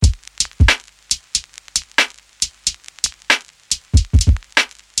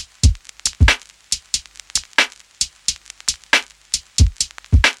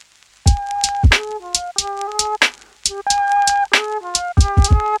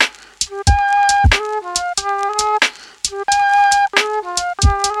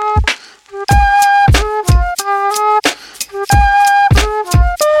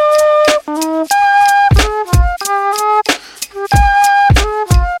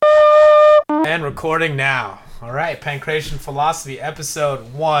recording now. All right, Pancration Philosophy,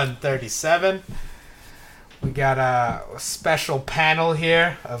 episode 137. We got a special panel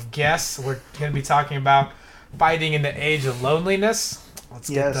here of guests. We're going to be talking about fighting in the age of loneliness. Let's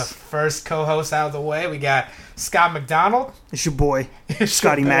get the first co-host out of the way. We got Scott McDonald. It's your boy,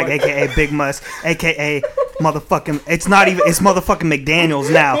 Scotty Mag, a.k.a. Big Mus, a.k.a. motherfucking... It's motherfucking McDaniels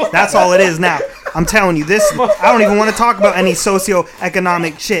now. That's all it is now. I'm telling you, this... I don't even want to talk about any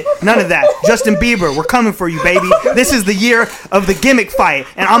socioeconomic shit. None of that. Justin Bieber, we're coming for you, baby. This is the year of the gimmick fight,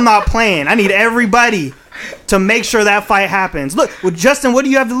 and I'm not playing. I need everybody to make sure that fight happens. Look, well, Justin, what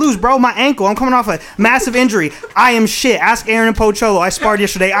do you have to lose, bro? My ankle. I'm coming off a massive injury. I am shit. Ask Aaron and Pocholo. I sparred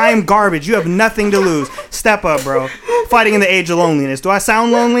yesterday. I am garbage. You have nothing to lose. Step up, bro. Fighting in the age of loneliness. Do I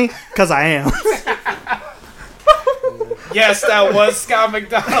sound lonely? Because I am. Yes, that was Scott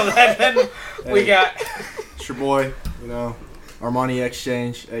McDonald. And then we got... It's your boy, Armani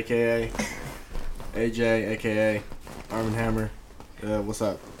Exchange, a.k.a. AJ, a.k.a. Arm & Hammer. What's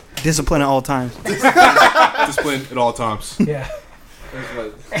up? Discipline at all times. Discipline at all times. Yeah. We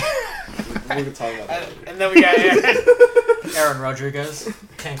can talk about that. And then we got Aaron. Aaron Rodriguez,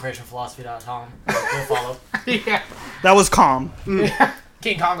 pancreationphilosophy.com. Go follow. Yeah. That was calm.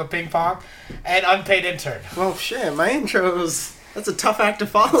 King Kong of Ping Pong. And unpaid intern. Well, shit, my intro's... That's a tough act to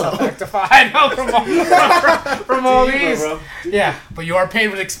follow. I know from all these. Yeah, but you are paid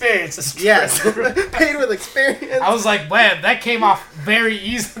with experience. Yes, paid with experience. I was like, man, that came off very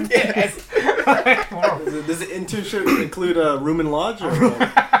easily. Yes. Does the internship include a room and lodge? Or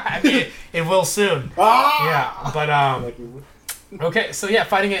I mean, it will soon. Yeah, but okay, so yeah,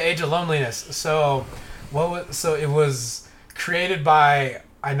 fighting an age of loneliness. So it was created by,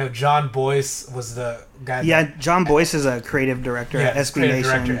 I know John Boyce was the guy. Yeah, John Boyce is a creative director at SB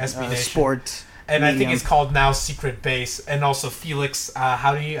Nation, sports. And medium. I think it's called now Secret Base, and also Felix.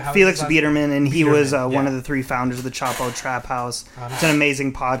 Felix Biederman, and he was one of the three founders of the Chapo Trap House. Oh, nice. It's an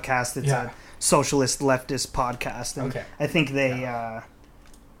amazing podcast. It's a socialist leftist podcast, and I think they,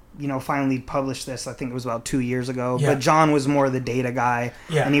 finally published this. I think it was about 2 years ago. Yeah. But John was more the data guy,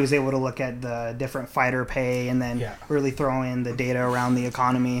 and he was able to look at the different fighter pay, and then really throw in the data around the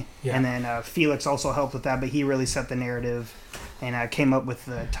economy. Yeah. And then Felix also helped with that, but he really set the narrative. And came up with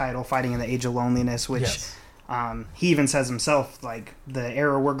the title "Fighting in the Age of Loneliness," which he even says himself, like, the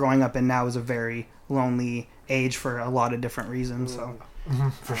era we're growing up in now is a very lonely age for a lot of different reasons. So,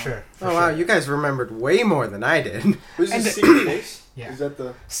 for sure. Wow, you guys remembered way more than I did. Was this Secret Base? Yeah. Is that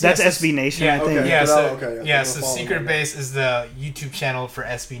the? That's SB Nation. Yeah, I think. Okay. So Secret Base is the YouTube channel for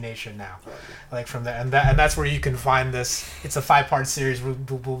SB Nation now. Like from there, and that's where you can find this. It's a 5-part series. We'll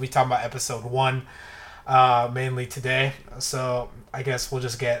be talking about episode 1. Mainly today, so I guess we'll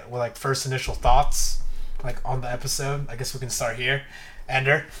just get first initial thoughts on the episode. I guess we can start here.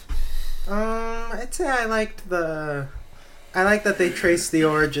 Ender? I'd say I like that they traced the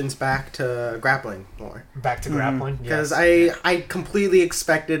origins back to grappling more. Back to grappling? Because I completely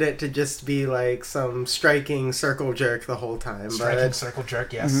expected it to just be some striking circle jerk the whole time. Circle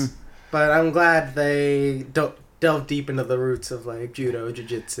jerk, yes. But I'm glad they delve deep into the roots of judo,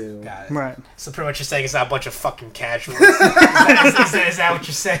 jiu-jitsu. Got it. Right. So pretty much you're saying it's not a bunch of fucking casuals. is that what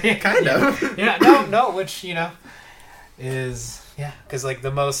you're saying? Kind of. Yeah, no, which, is, because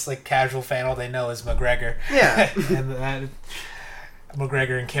the most casual fan, all they know is McGregor. Yeah. And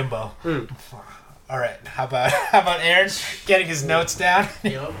McGregor and Kimbo. All right, how about Aaron getting his notes down?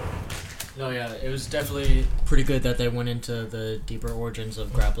 Yep. No, yeah, it was definitely pretty good that they went into the deeper origins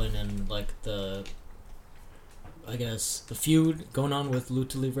of grappling and the feud going on with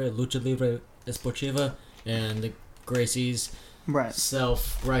Lucha Libre Esportiva, and the Gracie's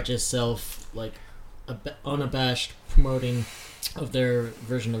self-righteous, unabashed promoting of their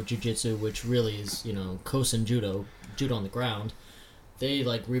version of jiu-jitsu, which really is, Kosen judo on the ground. They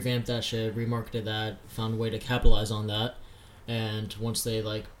revamped that shit, remarketed that, found a way to capitalize on that, and once they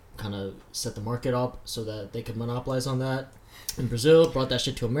kind of set the market up so that they could monopolize on that in Brazil, brought that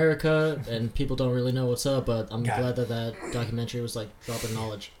shit to America, and people don't really know what's up, but I'm glad that documentary was dropping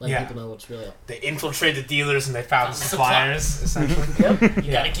knowledge, letting people know what's really up. They infiltrated dealers and they found suppliers, essentially. Yep.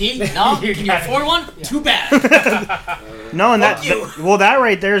 You got a key? No? Can you afford one? Yeah. Too bad. No, and that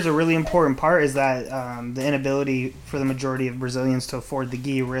right there is a really important part, is that the inability for the majority of Brazilians to afford the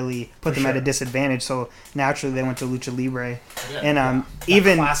gi really put them at a disadvantage, so naturally they went to Lucha Libre. And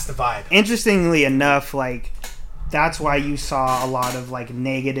even class divide. Interestingly enough, that's why you saw a lot of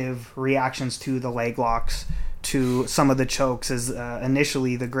negative reactions to the leg locks, to some of the chokes, as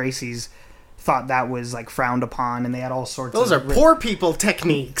initially the Gracies thought that was like frowned upon, and they had all sorts Those of... are poor people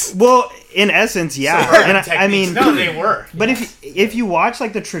techniques. Well, in essence, yeah. And I mean... No, they were. But if you watch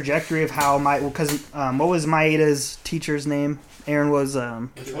like the trajectory of how because what was Maeda's teacher's name? Aaron was...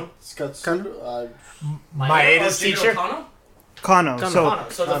 Which one? Maeda's teacher? Kano.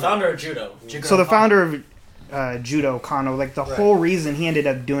 So the founder of Judo. So the founder of Judo, Kano, like the whole reason he ended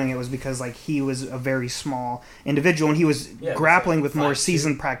up doing it was because like he was a very small individual and he was grappling with more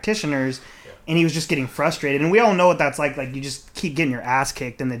seasoned practitioners, and he was just getting frustrated. And we all know what that's like. Like you just keep getting your ass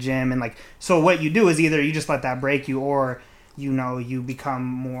kicked in the gym, and like so what you do is either you just let that break you, or you become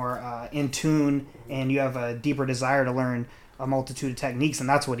more in tune and you have a deeper desire to learn a multitude of techniques, and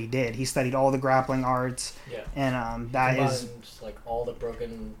that's what he did. He studied all the grappling arts, and that is like all the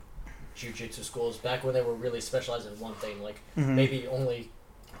broken jiu-jitsu schools back when they were really specialized in one thing, like maybe only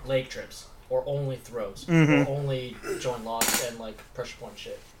leg trips or only throws or only joint locks and like pressure point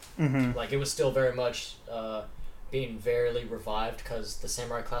shit. Like it was still very much being very revived because the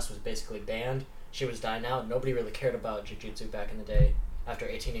samurai class was basically banned. She was dying out. Nobody really cared about jiu-jitsu back in the day after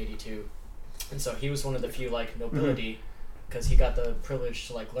 1882, and so he was one of the few like nobility. Because he got the privilege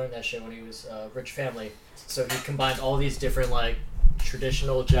to like learn that shit when he was a rich family. So he combined all these different like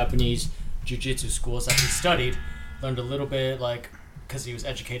traditional Japanese jiu-jitsu schools that he studied, learned a little bit like because he was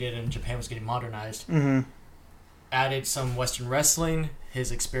educated and Japan was getting modernized. Added some Western wrestling,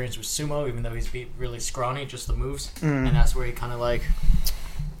 his experience with sumo, even though he's really scrawny, just the moves, and that's where he kind of like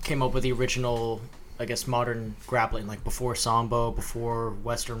came up with the original, I guess, modern grappling, like before Sambo, before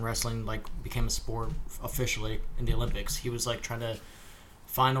Western wrestling like became a sport officially in the Olympics. He was like trying to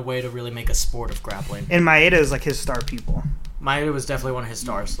find a way to really make a sport of grappling. And Maeda is like his star pupil. Maeda was definitely one of his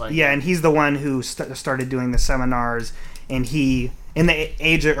stars. Like and he's the one who started doing the seminars, and he, in the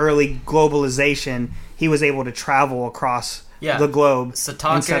age of early globalization, he was able to travel across the globe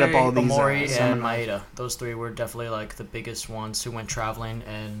Satake, and set up all these Omori, and Maeda. Those three were definitely like the biggest ones who went traveling,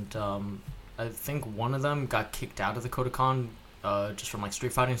 and I think one of them got kicked out of the Kodokan just from like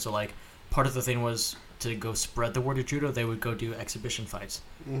street fighting. So like part of the thing was to go spread the word of judo. They would go do exhibition fights,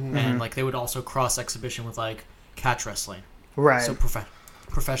 and like they would also cross exhibition with like catch wrestling. Right. So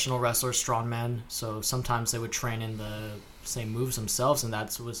professional wrestlers, strongmen. So sometimes they would train in the same moves themselves, and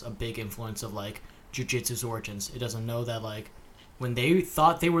that was a big influence of like jiu-jitsu's origins. It doesn't know that like when they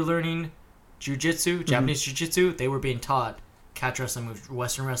thought they were learning jiu-jitsu, Japanese jiu-jitsu, they were being taught catch wrestling moves,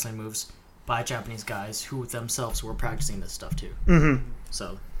 Western wrestling moves by Japanese guys who themselves were practicing this stuff too.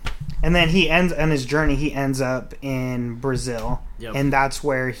 So, and then he ends on his journey. He ends up in Brazil, and that's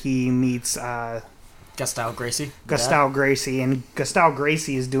where he meets Gustavo Gracie. Gustavo Gracie, and Gustavo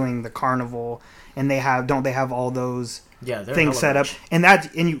Gracie is doing the carnival, and they have all those things set up,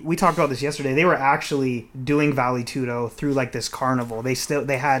 and we talked about this yesterday. They were actually doing Vale Tudo through like this carnival.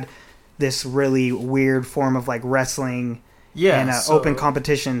 They had this really weird form of like wrestling. And open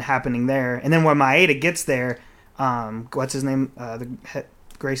competition happening there. And then when Maeda gets there, what's his name?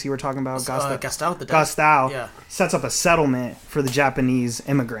 Gracie we're talking about? Gustavo sets up a settlement for the Japanese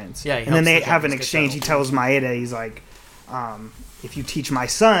immigrants. Yeah, and then they have an exchange. He tells Maeda, he's like, if you teach my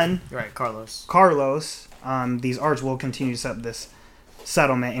son, Carlos, these arts will continue to set up this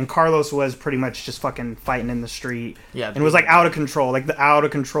settlement. And Carlos was pretty much just fucking fighting in the street. Yeah. And was like out of control. Like the out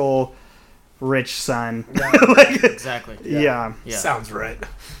of control rich son. Exactly. Yeah. Sounds right.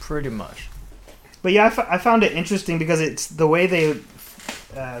 Pretty much. But yeah, I found it interesting because it's the way they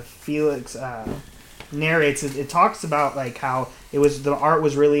Felix narrates it. It talks about like how the art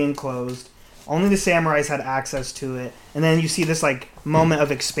was really enclosed. Only the samurais had access to it, and then you see this like moment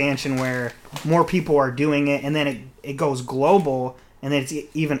of expansion where more people are doing it, and then it goes global, and then it's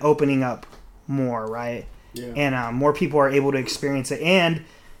even opening up more, right? Yeah. And more people are able to experience it, and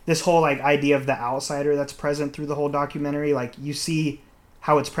this whole like idea of the outsider that's present through the whole documentary, like you see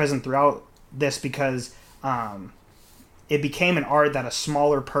how it's present throughout this because it became an art that a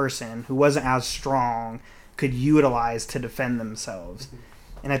smaller person who wasn't as strong could utilize to defend themselves.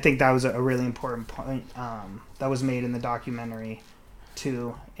 And I think that was a really important point that was made in the documentary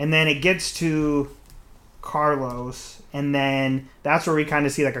too. And then it gets to Carlos, and then that's where we kind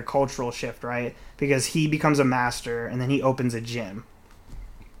of see like a cultural shift, right? Because he becomes a master, and then he opens a gym.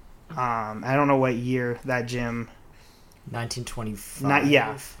 I don't know what year that gym. 1925.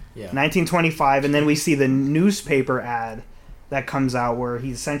 1925, and then we see the newspaper ad that comes out where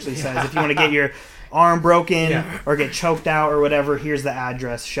he essentially says, if you want to get your arm broken or get choked out or whatever, here's the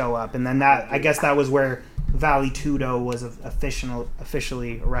address, show up. And then I guess that was where Vale Tudo was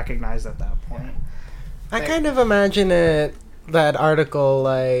officially recognized at that point. I kind of imagine that article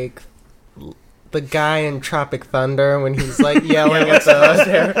like the guy in Tropic Thunder when he's like yelling at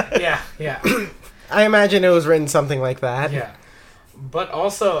the Yeah. I imagine it was written something like that. Yeah. But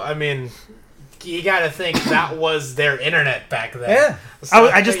also, I mean, you got to think that was their internet back then. Yeah. So,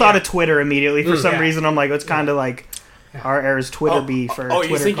 I just thought of Twitter immediately for some reason. I'm like, it's kind of like our era's Twitter beef. Or Twitter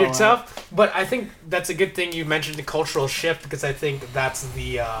you think yourself? But I think that's a good thing you mentioned the cultural shift, because I think that's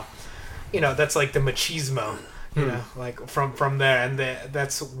the, that's like the machismo, you know, like from there, and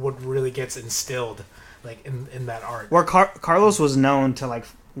that's what really gets instilled, like in that art. Where Carlos was known to like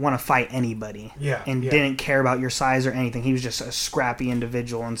want to fight anybody, and didn't care about your size or anything. He was just a scrappy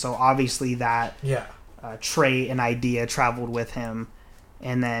individual, and so obviously that trait and idea traveled with him.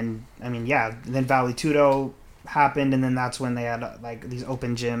 And then then Vale Tudo happened, and then that's when they had like these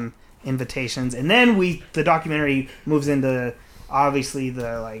open gym invitations, and then the documentary moves into obviously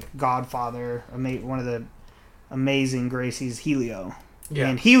the like Godfather, one of the amazing Gracies, Helio.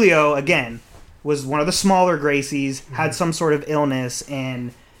 And Helio again was one of the smaller Gracies, had some sort of illness,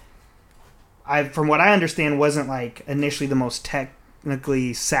 and from what I understand, wasn't like initially the most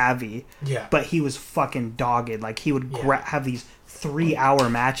technically savvy. But he was fucking dogged. Like he would have these 3-hour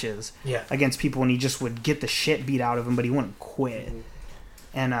matches against people, and he just would get the shit beat out of him, but he wouldn't quit.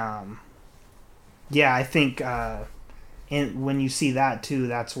 And I think when you see that too,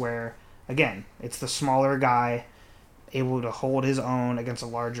 that's where again it's the smaller guy able to hold his own against a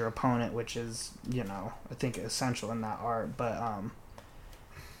larger opponent, which is I think essential in that art. But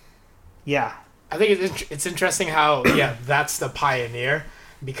I think it's interesting how that's the pioneer,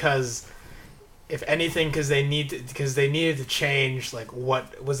 because if anything, because they needed to change like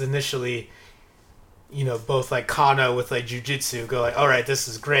what was initially, both like Kano with like jiu-jitsu, go like, all right, this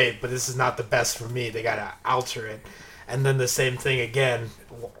is great, but this is not the best for me. They gotta alter it, and then the same thing again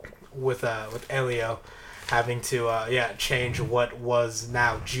with Helio, having to change what was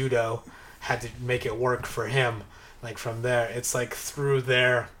now judo, had to make it work for him. Like from there, it's like through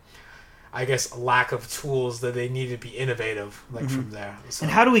their, I guess, lack of tools that they need to be innovative, like from there. So.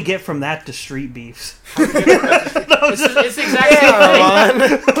 And how do we get from that to street beefs? It's the exact same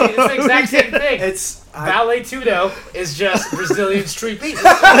thing. It's the exact same thing. Vale Tudo is just Brazilian street beef.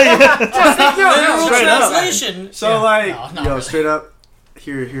 Literal translation. So straight up,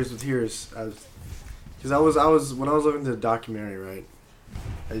 here's because I was when I was looking at the documentary, right?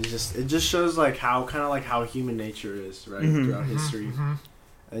 It just shows like how human nature is, right, throughout history.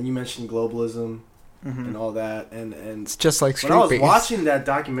 And you mentioned globalism and all that, and it's just like street when I was beef. watching that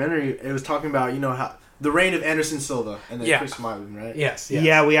documentary, it was talking about how the reign of Anderson Silva and then Chris Weidman, right? Yes.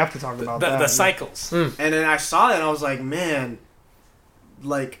 Yeah, we have to talk about that. The cycles. And then I saw that and I was like, man,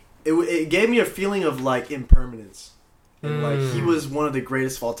 like it gave me a feeling of like impermanence, and like he was one of the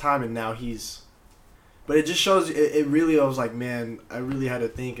greatest of all time, and now he's. But it just shows. It really. I was like, man, I really had to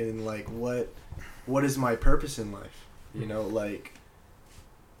think, and like, what is my purpose in life? Like.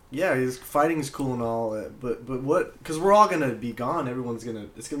 Yeah, fighting is cool and all, but what? Because we're all gonna be gone.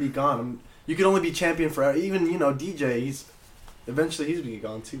 It's gonna be gone. You can only be champion forever. Even DJ, eventually he's gonna be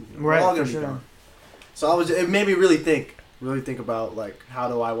gone too. We're all gonna be gone. So it made me really think about like how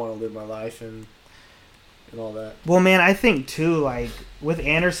do I want to live my life and all that. Well, man, I think too, like with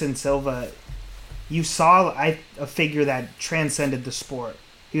Anderson Silva, you saw a figure that transcended the sport.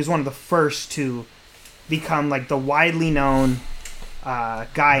 He was one of the first to become like the widely known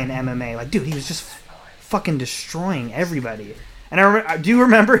guy in MMA. Like, dude, he was just fucking destroying everybody. And do you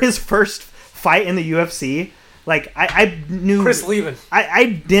remember his first fight in the UFC? Like, I knew Chris Leben.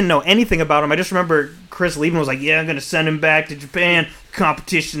 I didn't know anything about him. I just remember Chris Leben was like, yeah, I'm gonna send him back to Japan.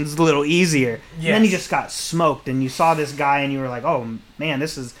 Competition's a little easier. Yes. And then he just got smoked, and you saw this guy and you were like, oh man,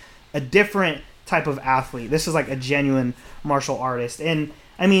 this is a different type of athlete. This is like a genuine martial artist. And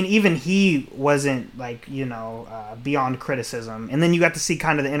I mean, even he wasn't like, beyond criticism. And then you got to see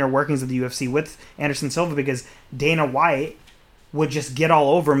kind of the inner workings of the UFC with Anderson Silva, because Dana White would just get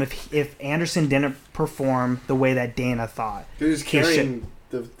all over him if Anderson didn't perform the way that Dana thought. He was carrying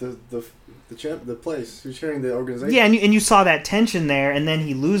the place. He was carrying the organization. Yeah, and you saw that tension there, and then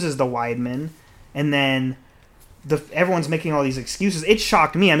he loses the Weidman, and then everyone's making all these excuses. It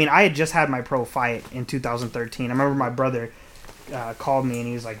shocked me. I mean, I had just had my pro fight in 2013. I remember my brother called me and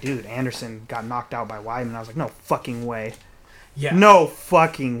he was like, dude, Anderson got knocked out by Weidman. I was like, no fucking way. Yeah. No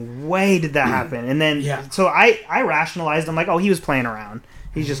fucking way did that happen. And then, so I rationalized. I'm like, oh, he was playing around.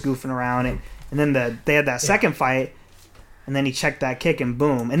 He's just goofing around. And then they had that second fight, and then he checked that kick and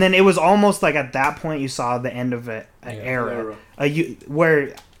boom. And then it was almost like at that point you saw the end of an era.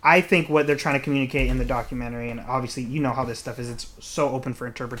 Where I think what they're trying to communicate in the documentary, and obviously you know how this stuff is, it's so open for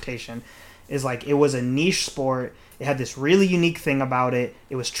interpretation, is like it was a niche sport. It had this really unique thing about it.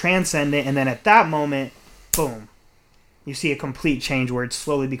 It was transcendent, and then at that moment, boom, you see a complete change where it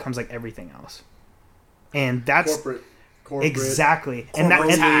slowly becomes like everything else. And that's corporate exactly.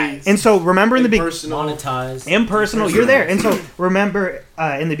 And so remember in the beginning, monetized, impersonal. You're there, and so remember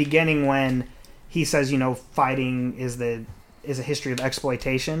in the beginning when he says, fighting is a history of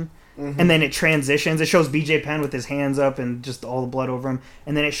exploitation. And then it transitions. It shows BJ Penn with his hands up and just all the blood over him.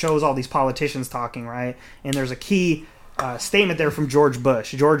 And then it shows all these politicians talking, right? And there's a key statement there from George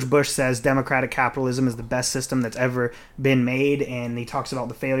Bush. George Bush says democratic capitalism is the best system that's ever been made. And he talks about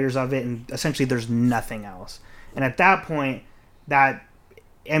the failures of it. And essentially there's nothing else. And at that point,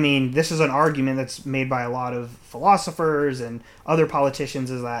 this is an argument that's made by a lot of philosophers and other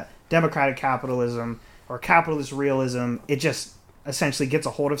politicians, is that democratic capitalism or capitalist realism, it just essentially gets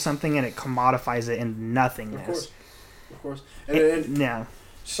a hold of something and it commodifies it in nothingness. Of course. Yeah.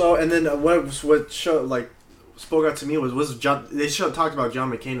 So and then what spoke out to me was John. They talked about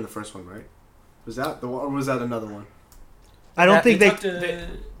John McCain in the first one, right? Was that the one, or was that another one? I don't think they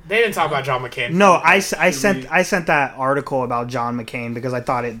didn't talk about John McCain. No, I sent that article about John McCain because I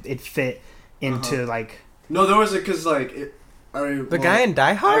thought it fit into No, there was because the guy in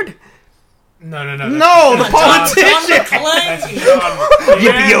Die Hard. No, the politician.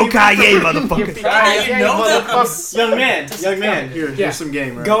 Yippee-yo-ki-yay, motherfucker. Young man. Here's some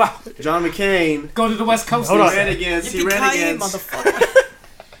game, right? Go out. John McCain. Go to the West Coast. He ran against. Go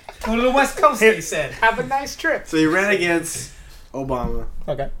to the West Coast, he said. Have a nice trip. So he ran against Obama.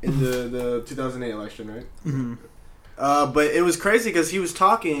 Okay. In the 2008 election, right? Mm-hmm. But it was crazy because he was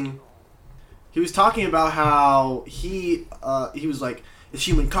talking about how he was like, it's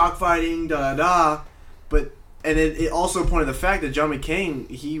human cockfighting, but it also pointed the fact that John McCain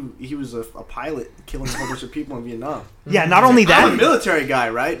he was a pilot killing a whole bunch of people in Vietnam. Yeah, not only that, I'm a military guy,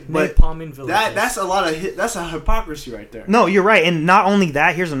 right? But that's a hypocrisy right there. No, you're right, and not only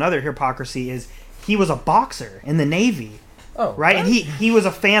that. Here's another hypocrisy: is he was a boxer in the Navy. Oh, right, and he was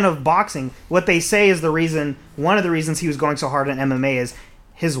a fan of boxing. What they say is one of the reasons he was going so hard in MMA is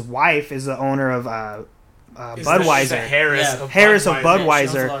his wife is the owner of Budweiser. Harris of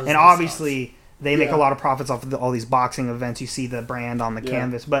Budweiser, and obviously they make a lot of profits off of all these boxing events. You see the brand on the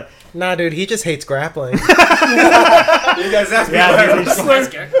canvas, but nah, dude, he just hates grappling. You guys asked me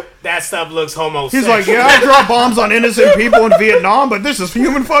that stuff looks homosexual. He's like, I drop bombs on innocent people in Vietnam, but this is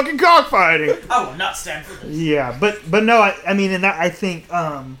human fucking cockfighting. I will not stand for this. Yeah, but no, I think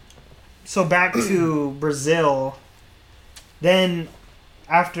so. Back to Brazil, then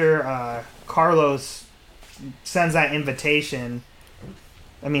after Carlos sends that invitation.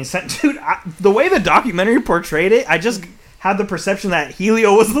 Dude, the way the documentary portrayed it, I just had the perception that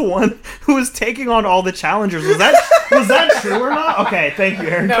Helio was the one who was taking on all the challengers. Was that true or not? Okay, thank you,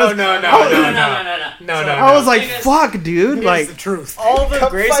 Aaron. No. I was like, fuck, dude. Here's like the truth. All the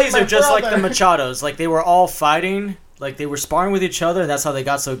Gracies are just like the Machados. Like, they were all fighting. Like, they were sparring with each other, and that's how they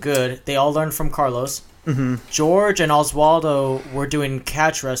got so good. They all learned from Carlos. Mm-hmm. George and Oswaldo were doing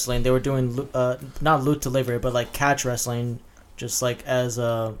catch wrestling. They were doing, not luta libre, but like catch wrestling, just like as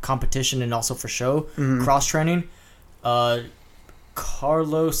a competition and also for show. Mm-hmm. Cross-training.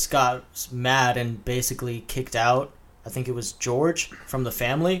 Carlos got mad and basically kicked out, I think it was George, from the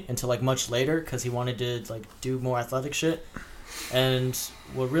family until like much later because he wanted to like do more athletic shit. And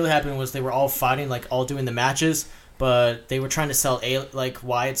what really happened was they were all fighting, like all doing the matches, but they were trying to sell like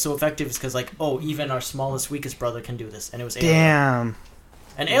why it's so effective is because like, oh, even our smallest, weakest brother can do this, and it was Alien. Damn.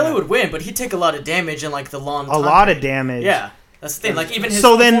 And Alien would win, but he'd take a lot of damage in like the long time. A lot of damage. Yeah. That's the thing. Like even his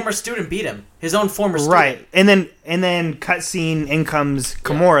former student beat him. His own former student. Right. And then cutscene in comes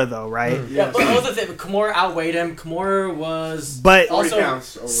Kimura though, right? Yeah, but other thing, Kimura outweighed him. Kimura was also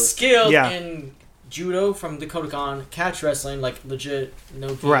skilled in judo from the Kodokan, catch wrestling, like legit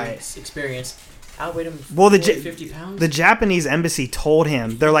experience. Outweighed him 50 pounds. The Japanese embassy told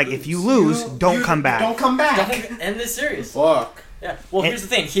him, they're like, if you lose, don't come back. Don't come back. Don't end this series. Fuck. Yeah. Well, here's the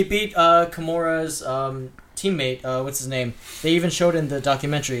thing. He beat Kimura's teammate, what's his name? They even showed in the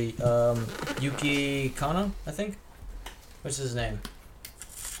documentary, Yuki Kano, I think. What's his name?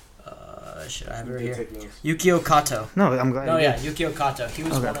 Shit, I have it right here. Yukio Kato. No, I'm glad. No, yeah, Yukio Kato. He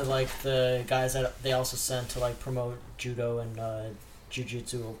was one of like the guys that they also sent to like promote judo and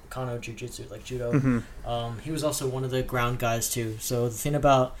jujitsu, Kano jujitsu, like judo. Mm-hmm. He was also one of the ground guys too. So the thing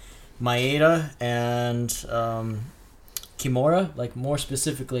about Maeda and Kimura, like more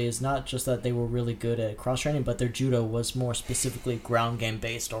specifically, is not just that they were really good at cross training, but their judo was more specifically ground game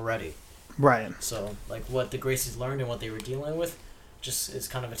based already. Right. So like what the Gracies learned and what they were dealing with, just is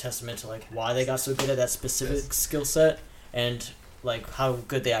kind of a testament to like why they got so good at that specific skill set. And like how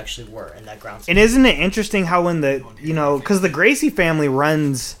good they actually were in that ground. And isn't it interesting how when because the Gracie family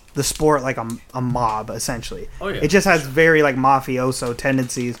runs the sport like a mob essentially. Oh yeah. It just has very like mafioso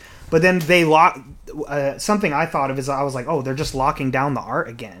tendencies. But then they lock something I thought of is I was like, oh, they're just locking down the art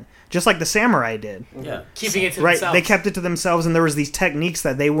again, just like the samurai did. Yeah, keeping it to themselves. They kept it to themselves, and there was these techniques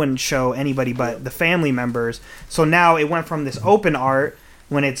that they wouldn't show anybody but the family members. So now it went from this open art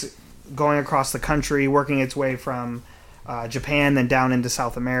when it's going across the country, working its way from Japan, then down into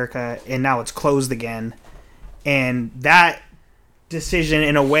South America, and now it's closed again. And that decision,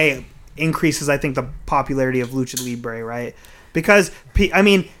 in a way, increases, I think, the popularity of Lucha Libre, right? Because, I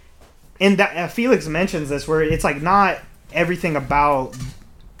mean, and that Felix mentions this, where it's like not everything about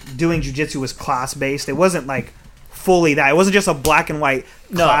doing jiu-jitsu was class-based. It wasn't like fully that. It wasn't just a black and white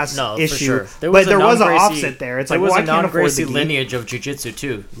class issue. For sure. But there was an offset there. It's like, there was well, a non-Gracie lineage of jiu-jitsu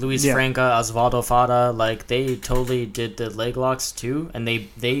too. Luis Franca, Osvaldo Fada, like they totally did the leg locks too, and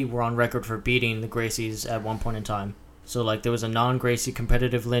they were on record for beating the Gracies at one point in time. So like there was a non-Gracie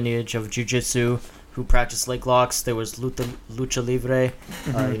competitive lineage of jiu-jitsu who practiced leg locks. There was Lucha Libre,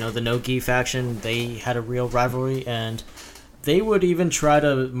 the no-gi faction. They had a real rivalry, and they would even try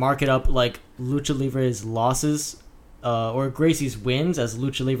to mark it up like Lucha Libre's losses or Gracie's wins as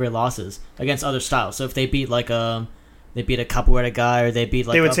Lucha Libre losses against other styles. So if they beat like they beat a capoeira guy, or they beat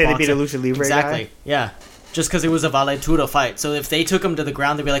like they would a say boxer, they beat a Lucha Libre exactly, guy? yeah. Just because it was a Vale Tudo fight. So if they took him to the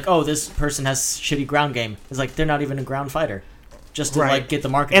ground, they'd be like, oh, this person has shitty ground game. It's like they're not even a ground fighter. Just to like get the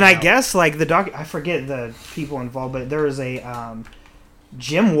market. And I guess like I forget the people involved, but there was a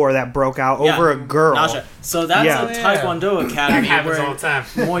gym war that broke out over a girl. Naja. So that's a Taekwondo academy that where all the time.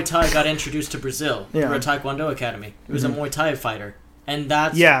 Muay Thai got introduced to Brazil through a Taekwondo academy. It was a Muay Thai fighter. And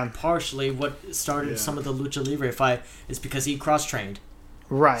that's partially what started some of the Lucha Libre fight, is because he cross-trained.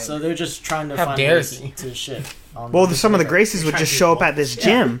 Right. So they're just trying to find ways to shit. Well, some of the Gracies would just show up at this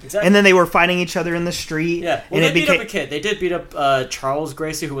gym, and then they were fighting each other in the street. Yeah, well, they beat up a kid. They did beat up Charles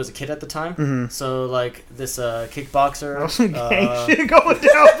Gracie, who was a kid at the time. Mm-hmm. So, like, this kickboxer... Some gang shit going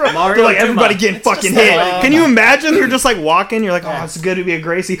down, bro. They're like, everybody getting fucking hit. Can you imagine? You're just, like, walking. You're like, oh, it's good to be a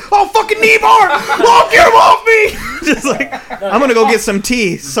Gracie. Oh, fucking knee bar! Oh, get him off me! Just like, I'm gonna go get some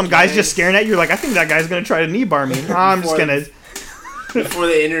tea. Some guy's just staring at you. You're like, I think that guy's gonna try to knee bar me. I'm just gonna... Before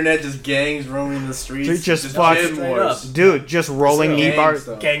the internet, just gangs roaming the streets. Just wars. Dude, just rolling knee bars.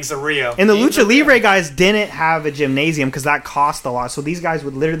 Gangs of Rio. And the Lucha Libre guys didn't have a gymnasium because that cost a lot. So these guys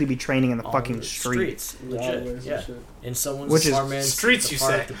would literally be training in the fucking streets. Legit, yeah. In someone's apartment, streets, you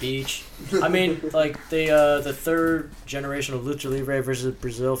say. At the beach. I mean, like the third generation of Lucha Libre versus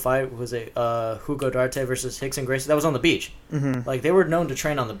Brazil fight was a Hugo Darte versus Rickson Gracie. That was on the beach. Mm-hmm. Like they were known to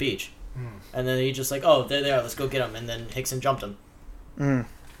train on the beach, and then he just like, oh, they're there, let's go get them, and then Rickson jumped him. End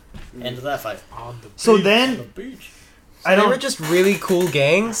of that fight. On the beach. So then, on the beach. So they were just really cool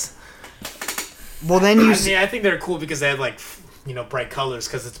gangs. Well, then I think they're cool because they had like bright colors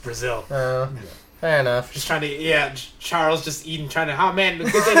because it's Brazil. Fair enough. Just trying to, Charles just trying to, oh man,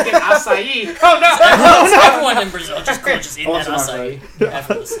 good day to get acai. Oh no! Everyone in Brazil just cool, just eating that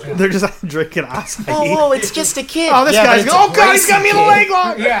acai. They're just drinking acai. Oh, it's just a kid. Oh, this guy's, oh god, he's got me in the leg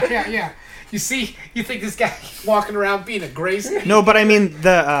lock. Yeah. You think this guy walking around being a Gracie? No, but I mean,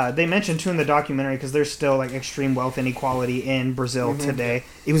 they mentioned too in the documentary, because there's still like extreme wealth inequality in Brazil today.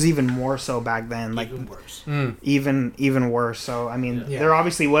 It was even more so back then, like even worse. Even worse. So I mean, there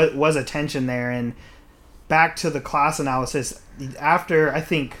obviously was a tension there. And back to the class analysis, after I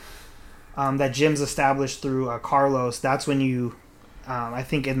think that gym's established through Carlos, that's when you, I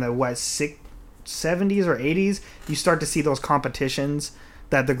think in the 70s or 80s, you start to see those competitions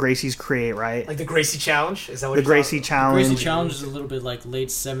that the Gracies create, right? Like the Gracie Challenge? Is that what the Gracie Challenge? The Gracie Challenge is a little bit like late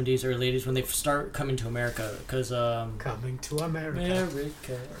 70s, early 80s when they start coming to America. Because coming to America.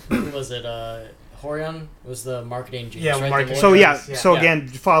 Who was it? Horion was the marketing genius. Yeah, right? marketing. So again,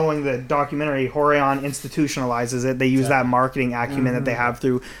 following the documentary, Horion institutionalizes it. They use that marketing acumen that they have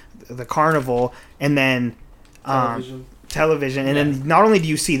through the carnival, and then television. And then not only do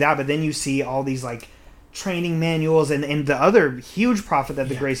you see that, but then you see all these like training manuals, and the other huge profit that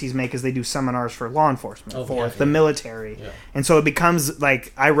the Gracies make is they do seminars for law enforcement, the military. Yeah. And so it becomes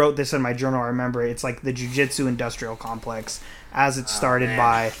like, I wrote this in my journal, I remember, it's like the jiu-jitsu industrial complex as it started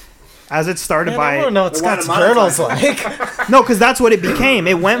by... I don't know what Scott's journal's like. No, because that's what it became.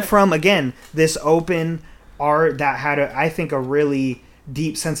 It went from, again, this open art that had, I think, a really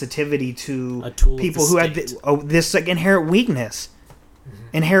deep sensitivity to people who had this like inherent weakness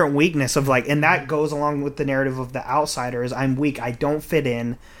of like, and that goes along with the narrative of the outsider is I'm weak, I don't fit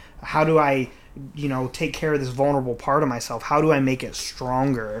in, how do I take care of this vulnerable part of myself, how do I make it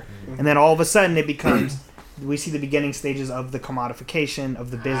stronger? And then all of a sudden it becomes we see the beginning stages of the commodification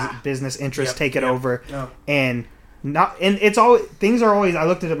of the business interests take it over, and it's always things are always. I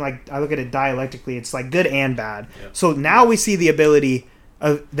look at it dialectically. It's like good and bad. Yeah. So now we see the ability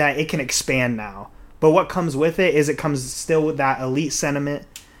of that it can expand now. But what comes with it comes still with that elite sentiment.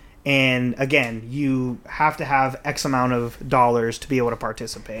 And again, you have to have X amount of dollars to be able to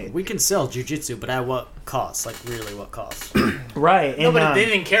participate. We can sell jiu-jitsu, but at what cost? Like, really, what cost? Right. No, but they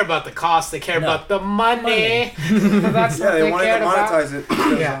didn't care about the cost. They cared about the money. That's what they wanted to monetize it.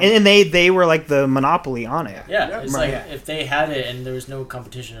 Yeah. And they were like the monopoly on it. Yeah. It's like, if they had it and there was no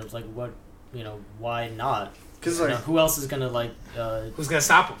competition, it was like, what, why not? Because who else is going to, like... who's going to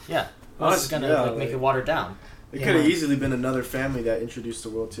stop them? Yeah. Who else is going to make it watered down? It could have easily been another family that introduced the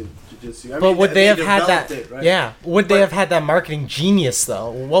world to jiu-jitsu. But would they have had that? It, right? Yeah. Would they have had that marketing genius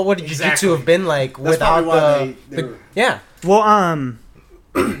though? What would jiu-jitsu have been like without the? Yeah. Well,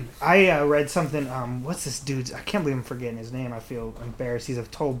 I read something. What's this dude's? I can't believe I'm forgetting his name. I feel embarrassed. He's a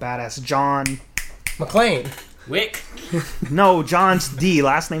total badass. John McClane. Wick. No, John's D.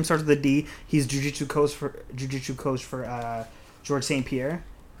 Last name starts with a D. He's jiu-jitsu coach for George St. Pierre.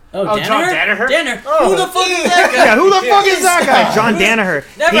 Oh, John Danaher? Oh. Who the fuck is that guy? Yeah, who the fuck is that guy? John Danaher.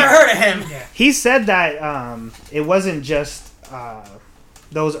 Never heard of him. Yeah. He said that it wasn't just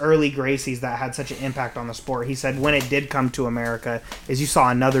those early Gracies that had such an impact on the sport. He said when it did come to America, is you saw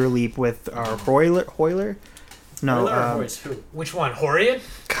another leap with Hoyler? No. Who? Which one? Horian?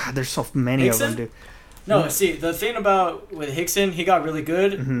 God, there's so many of them, dude. No, see, the thing with Hickson, he got really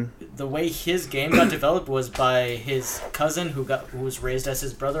good. Mm-hmm. The way his game got developed was by his cousin who was raised as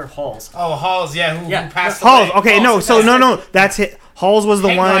his brother, Halls. Oh, Halls, who passed Halls, away. okay, Halls, no, that's it. Halls was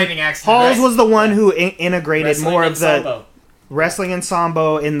the one. Halls was the one who integrated wrestling more of the sambo. Wrestling and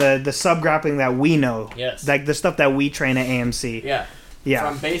sambo in the sub grappling that we know. Yes, like the stuff that we train at AMC. Yeah.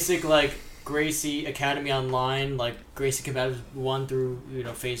 From basic like Gracie Academy Online, like Gracie Academy 1 through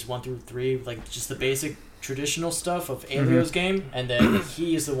phase 1 through 3, like just the basic traditional stuff of Elio's game, and then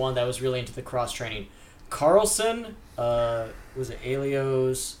he is the one that was really into the cross training. Carlson, was it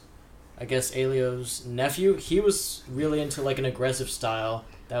Elio's nephew? He was really into like an aggressive style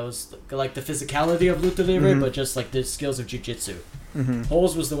that was like the physicality of luta libre, but just like the skills of jiu-jitsu.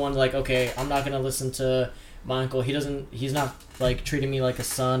 Holes was the one like, okay, I'm not gonna listen to my uncle. He's not like treating me like a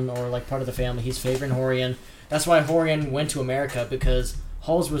son or like part of the family. He's favoring Horian. That's why Horian went to America, because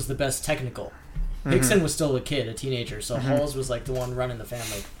Halls was the best technical. Hickson was still a kid, a teenager, so Halls was like the one running the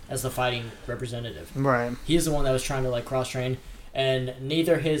family as the fighting representative. Right. He's the one that was trying to like cross train, and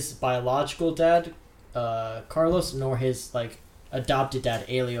neither his biological dad, Carlos, nor his like adopted dad,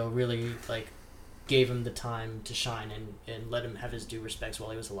 Elio, really like gave him the time to shine and let him have his due respects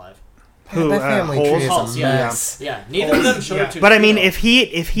while he was alive. Who, that family tree is a mess. Yeah, neither of them showed it to. But I mean, if he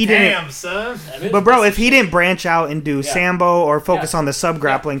didn't, son. But bro, if he didn't branch out and do sambo or focus on the sub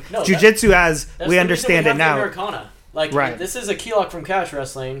grappling, jiu-jitsu as we understand it now. Americana. Like, this is a key lock from catch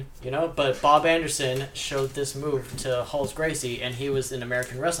wrestling, but Bob Anderson showed this move to Halls Gracie, and he was an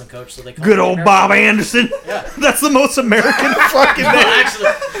American wrestling coach, so they called good old Bob Anderson. Yeah. That's the most American fucking name.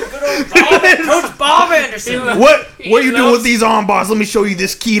 Actually, good old Coach Bob Anderson. What are you doing with these arm bars? Let me show you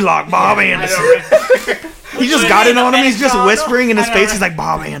this key lock, Bob Anderson. He just got it on him. He's just whispering in his face. He's like,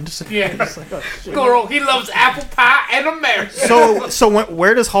 Bob Anderson. Yeah. Girl, he loves apple pie and America. So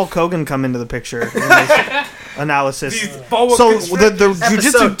where does Hulk Hogan come into the picture in this analysis? So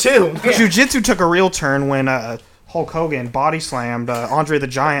the jiu-jitsu took a real turn when Hulk Hogan body slammed Andre the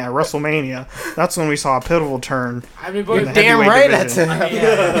Giant at WrestleMania. That's when we saw a pivotal turn. I mean, but damn right that's it.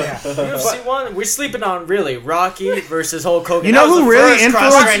 UFC 1, we're sleeping on really Rocky versus Hulk Hogan. You know who really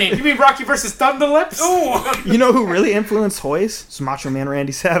influenced? You mean Rocky versus Thunder Lips? Ooh. You know who really influenced Hoist? It's Macho Man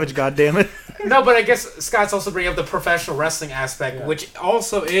Randy Savage. God damn it. No, but I guess Scott's also bringing up the professional wrestling aspect, which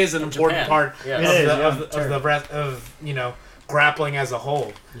also is an important part of grappling as a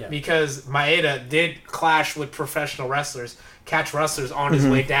whole, because Maeda did clash with professional wrestlers, catch wrestlers on his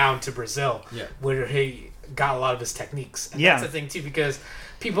way down to Brazil, where he got a lot of his techniques. And that's the thing too, because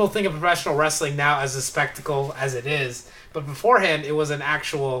people think of professional wrestling now as a spectacle as it is, but beforehand it was an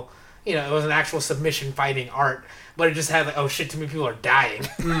actual submission fighting art. But it just had like, oh shit, too many people are dying.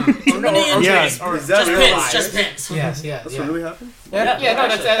 Just pins. Yes, That's what really happened?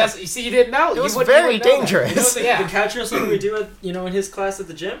 That's you see, you didn't know. It was very dangerous. The catch wrestling we do in his class at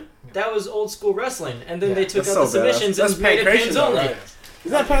the gym, that was old school wrestling. And then they took out the submissions and made it pins only. Is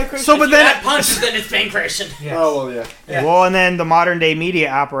that pancreation? So, but then that punch, then it's pancreation. Yes. Oh well, yeah. Well, and then the modern day media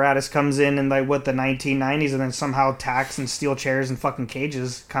apparatus comes in like what the 1990s, and then somehow tax and steel chairs and fucking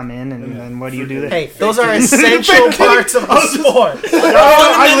cages come in, and then what do you do? Hey, those are essential parts of the sport.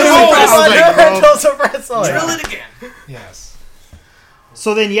 Fundamentals of wrestling. Drill it again. Yes.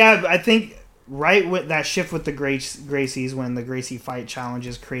 So then, yeah, I think right with that shift with the Gracies, when the Gracie Fight Challenge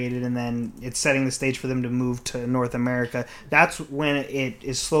is created, and then it's setting the stage for them to move to North America. That's when it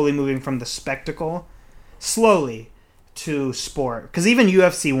is slowly moving from the spectacle, to sport. Because even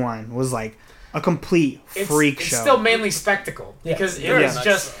UFC 1 was like a complete freak show. It's still mainly spectacle because it's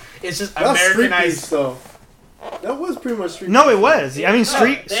just That's Americanized. Street Beefs, though. That was pretty much Street No, Beefs. it was. I mean,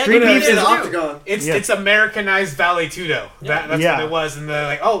 Street Beefs is Octagon. It's Americanized Vale Tudo. That's what it was, and they're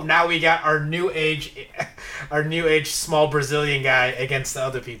like, oh, now we got our new age small Brazilian guy against the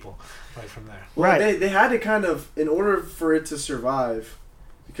other people, right from there. Well, right. They had to kind of, in order for it to survive,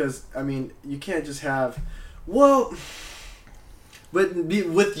 because I mean, you can't just have, but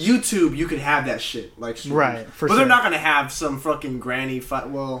with YouTube, you could have that shit like Street right. Beefs. But they're not gonna have some fucking granny fight.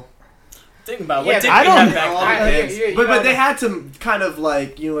 Well. Think about what did we have back then. But they had to kind of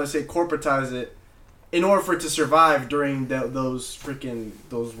like, let's say corporatize it in order for it to survive during those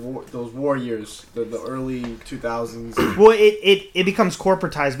war years, the early 2000s. Well, it becomes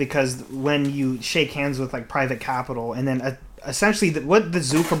corporatized because when you shake hands with like private capital, and then essentially what the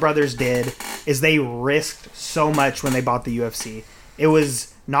Zuka brothers did is they risked so much when they bought the UFC. It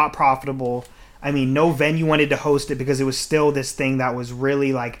was not profitable. I mean, no venue wanted to host it because it was still this thing that was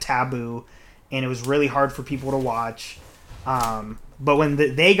really like taboo, and it was really hard for people to watch. But when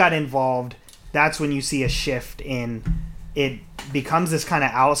they got involved, that's when you see a shift in it becomes this kind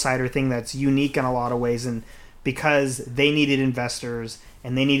of outsider thing that's unique in a lot of ways. And because they needed investors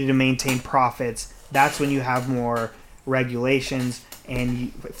and they needed to maintain profits, that's when you have more regulations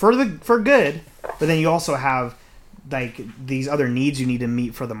and for good. But then you also have like these other needs you need to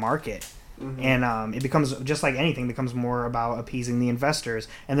meet for the market. Mm-hmm. And it becomes, just like anything, becomes more about appeasing the investors.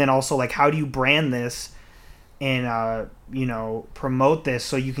 And then also, like, how do you brand this and, promote this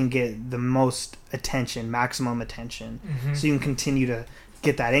so you can get the most attention, maximum attention, so you can continue to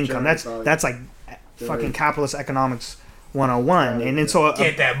get that income. That's like fucking capitalist economics 101. And so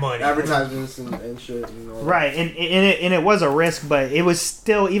get that money. Advertisements and shit. And all right. And it was a risk, but it was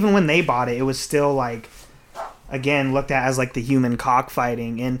still, even when they bought it, it was still, like, again, looked at as, like, the human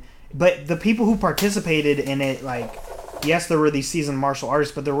cockfighting. But the people who participated in it, like, yes, there were these seasoned martial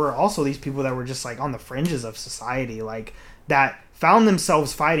artists, but there were also these people that were just, like, on the fringes of society, like, that found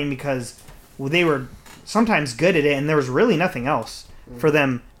themselves fighting because they were sometimes good at it, and there was really nothing else for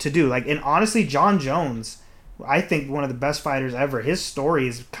them to do. Like, and honestly, John Jones, I think one of the best fighters ever. His story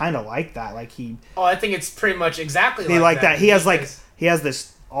is kind of like that. Like, I think it's pretty much exactly like that. He has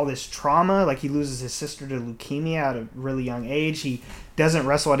all this trauma. Like, he loses his sister to leukemia at a really young age. He doesn't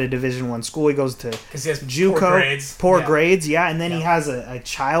wrestle at a Division I school. He goes to JUCO. Poor grades, yeah. And then he has a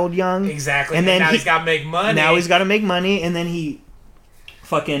child young. Exactly. And then now he's got to make money. Now he's got to make money, and then he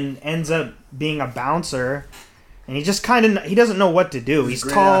fucking ends up being a bouncer. And he just he doesn't know what to do. He's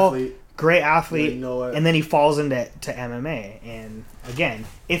tall, great athlete, and then he falls into MMA. And again,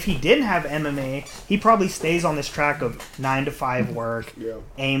 if he didn't have MMA, he probably stays on this track of 9-to-5 work,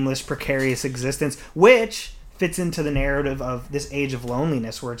 aimless, precarious existence, which fits into the narrative of this age of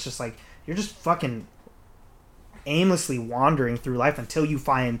loneliness, where it's just like you're just fucking aimlessly wandering through life until you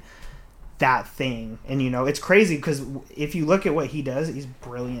find that thing. And it's crazy because if you look at what he does, he's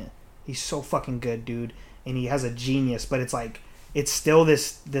brilliant. He's so fucking good, dude, and he has a genius. But it's like it's still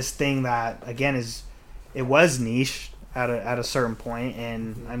this thing that again it was niche at a certain point.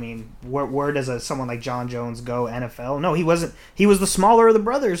 And I mean, where does someone like John Jones go? NFL? No, he wasn't. He was the smaller of the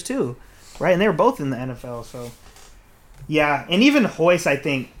brothers too. Right, and they were both in the NFL, so yeah. And even Royce, I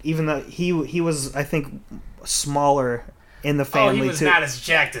think, even though he was, I think, smaller in the family too. He was not as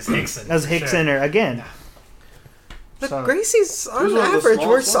jacked as Hickson. Or again. Yeah. But Gracie's on average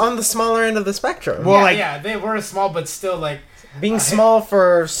works on the smaller end of the spectrum. Well, they were small, but still like being small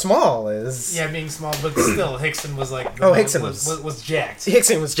for small is being small, but still Hickson was like Hickson was jacked.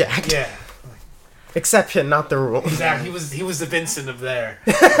 Hickson was jacked. Yeah. Exception, not the rule. Exactly. He was the Vincent of there.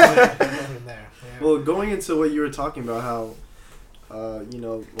 Well, going into what you were talking about, how a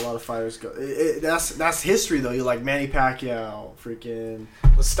lot of fighters go. That's history though. You like Manny Pacquiao, freaking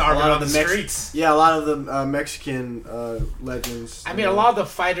was starving on the streets. Yeah, a lot of the Mexican legends. I mean, a lot of the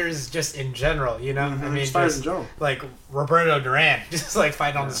fighters just in general. Mm-hmm. I mean, fighters in general, like Roberto Duran, just like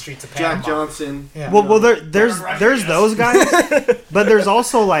fighting on the streets of Panama. Jack Johnson. Yeah. Well, there's those guys, but there's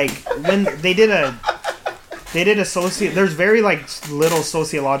also like when they did they did there's very like little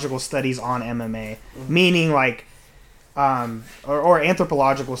sociological studies on MMA, meaning like or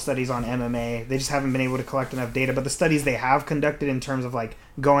anthropological studies on MMA. They just haven't been able to collect enough data. But the studies they have conducted in terms of like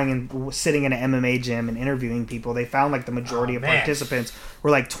going and sitting in an MMA gym and interviewing people, they found like the majority of participants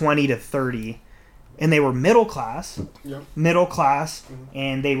were like 20 to 30. And they were middle class,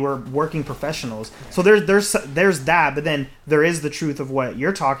 and they were working professionals. So there's that, but then there is the truth of what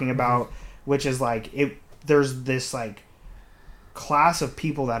you're talking about, which is like there's this like class of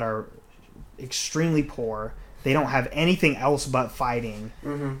people that are extremely poor. They don't have anything else but fighting,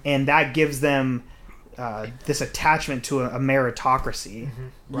 and that gives them this attachment to a meritocracy,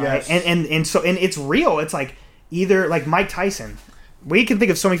 right? Yes. And it's real. It's like either like Mike Tyson. We can think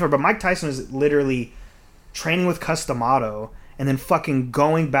of so many, but Mike Tyson is literally training with Cus D'Amato and then fucking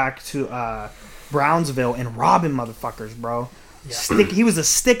going back to Brownsville and robbing motherfuckers, bro. Yeah. He was a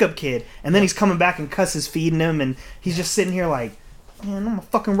stick-up kid, and then he's coming back and Cus is feeding him, and he's just sitting here like, man, I'm gonna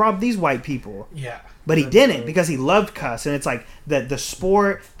fucking rob these white people. Yeah. But he didn't because he loved Cus, and it's like the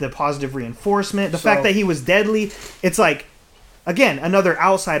sport, the positive reinforcement, the fact that he was deadly. It's like, again, another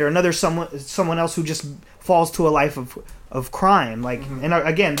outsider, another someone else who just falls to a life of crime. Like, and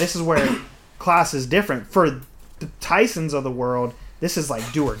again, this is where class is different. For the Tysons of the world, this is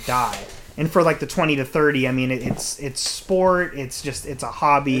like do or die. And for like the 20 to 30, I mean, it's sport. It's a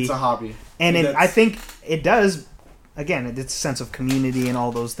hobby. It's a hobby, and I think it does. Again, it's a sense of community and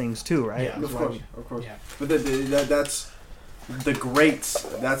all those things too, right? Yeah, of course. Yeah. But that's the greats.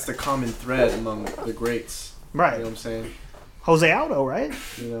 That's the common thread among the greats. Right. You know what I'm saying? Jose Aldo, right?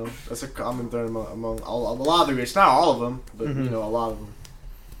 You know, that's a common thread among a lot of the greats. Not all of them, but you know, a lot of them.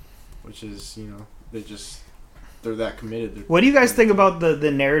 Which is, you know, they're that committed. What do you guys think about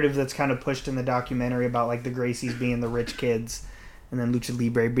the narrative that's kind of pushed in the documentary about like the Gracies being the rich kids and then Lucha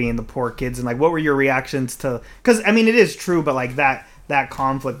Libre being the poor kids? And like, what were your reactions to? Because I mean, it is true, but like that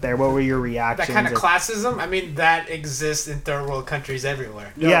conflict there. What were your reactions? That kind of classism. I mean, that exists in third world countries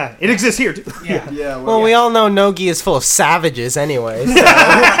everywhere. Yeah, it exists here too. Yeah. Well, we all know Nogi is full of savages anyway. So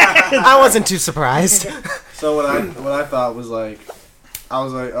I wasn't too surprised. So what I thought was like, I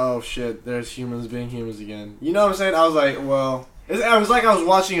was like, oh shit, there's humans being humans again. You know what I'm saying? I was like, well, it was like I was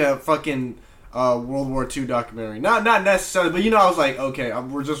watching a fucking World War II documentary. Not necessarily, but you know, I was like, okay,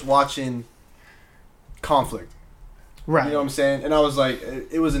 we're just watching conflict. Right. You know what I'm saying? And I was like,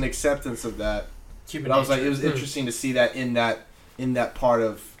 it was an acceptance of that. But I was like, it was interesting to see that in that part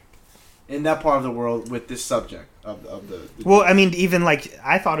of the world with this subject of the well, I mean, even like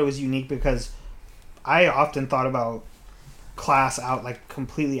I thought it was unique because I often thought about class out like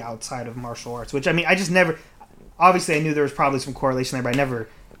completely outside of martial arts, which I mean, I just never. Obviously, I knew there was probably some correlation there, but I never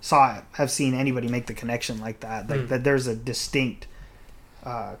have seen anybody make the connection like that. Like that, there's a distinct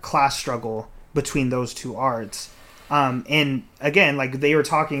class struggle between those two arts. And again, like they were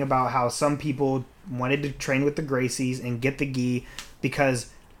talking about how some people wanted to train with the Gracies and get the gi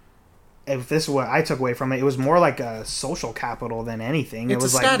because if this is what I took away from it, it was more like a social capital than anything. It's it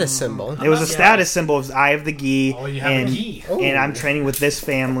was a status symbol. It was a status symbol of I have the gi, you have a gi. And I'm training with this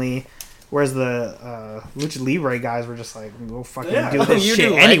family. Whereas the Lucha Libre guys were just like, we'll fucking do this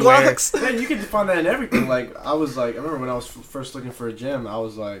shit anywhere. Man, you can find that in everything. Like I remember when I was first looking for a gym, I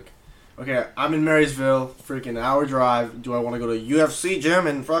was like, okay, I'm in Marysville, freaking hour drive. Do I want to go to UFC gym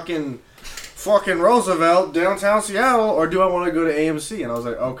in fucking Roosevelt, downtown Seattle, or do I want to go to AMC? And I was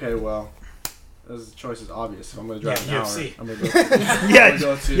like, okay, well, the choice is obvious. If I'm going to drive an UFC. hour, I'm going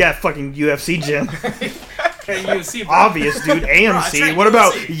to go fucking UFC gym. UFC, bro. Obvious, dude. AMC. Bro, what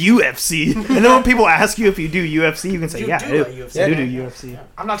about UFC? And then when people ask you if you do UFC, you can say, I do UFC. Yeah.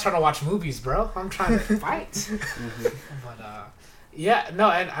 I'm not trying to watch movies, bro. I'm trying to fight. But, and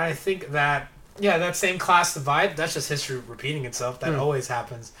I think that, that same class divide, that's just history repeating itself. That always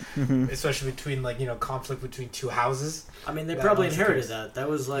happens, especially between, like, you know, conflict between two houses. I mean, they probably inherited that. That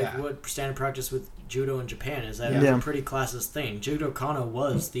was, like, what standard practice with judo in Japan is that it was a pretty classist thing. Judo Kano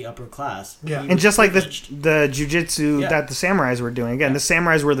was the upper class. Yeah. And just like the jiu-jitsu that the samurais were doing. Again, the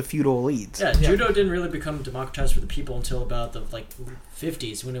samurais were the feudal elites. Yeah, judo didn't really become democratized for the people until about the,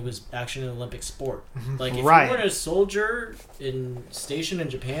 50s when it was actually an Olympic sport. Like, if you weren't a soldier stationed in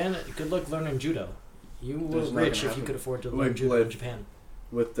Japan, good luck learning judo. You were rich if you could afford to learn judo in Japan.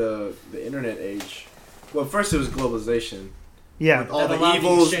 With the internet age. Well, first it was globalization. Yeah. With all the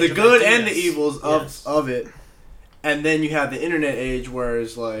evils, the good and the evils of it. And then you have the internet age where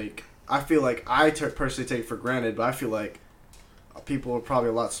it's like, I feel like I personally take it for granted, but I feel like people are probably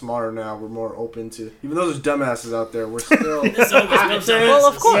a lot smarter now. We're more open to, even though there's dumbasses out there, we're still. Well,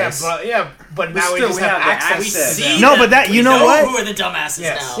 of course. But now we just have access to them. No, but that you know what? Who are the dumbasses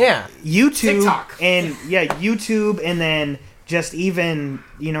now? Yeah, YouTube TikTok. and YouTube, and then just even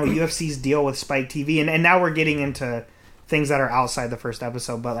UFC's deal with Spike TV, and now we're getting into things that are outside the first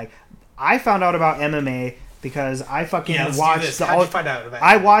episode. But like, I found out about MMA. Because I fucking watched the. How'd you find out about it?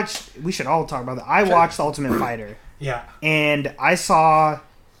 I watched. We should all talk about that. I watched The Ultimate Fighter. Yeah. And I saw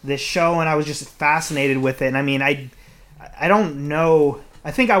this show, and I was just fascinated with it. And I mean, I don't know. I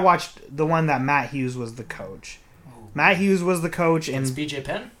think I watched the one that Matt Hughes was the coach. Oh. Matt Hughes was the coach, and it's BJ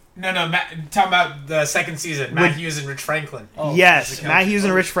Penn. No, talking about the second season. Matt Hughes and Rich Franklin. Oh, yes, Matt Hughes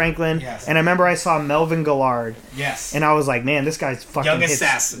and Rich Franklin. Yes. And I remember I saw Melvin Gillard. Yes. And I was like, man, this guy's fucking young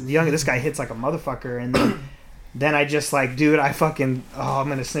assassin. This guy hits like a motherfucker. And then I just like, dude, I'm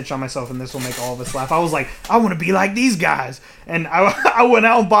gonna snitch on myself, and this will make all of us laugh. I was like, I want to be like these guys, and I went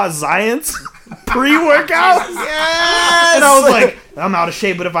out and bought Zions pre-workout. Yes! And I was like, I'm out of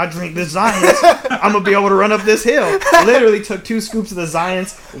shape, but if I drink this Zions, I'm gonna be able to run up this hill. Literally took 2 scoops of the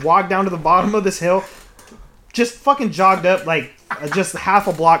Zions, walked down to the bottom of this hill, just fucking jogged up like just half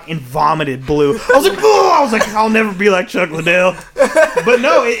a block and vomited blue. I was like, I'll never be like Chuck Liddell. But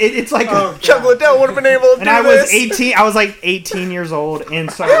no, it's like Chuck Liddell would have been able to do this. I was like 18 years old,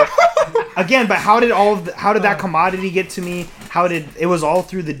 and so again, but how did that commodity get to me? It was all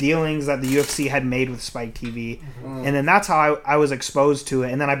through the dealings that the UFC had made with Spike TV, and then that's how I was exposed to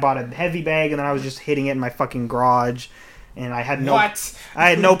it. And then I bought a heavy bag, and then I was just hitting it in my fucking garage, and I had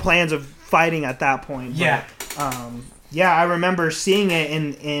no plans of fighting at that point. Yeah. But, I remember seeing it,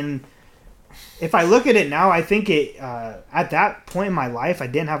 and if I look at it now, I think at that point in my life, I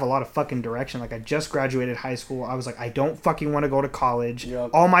didn't have a lot of fucking direction. Like, I just graduated high school. I was like, I don't fucking want to go to college. Yep.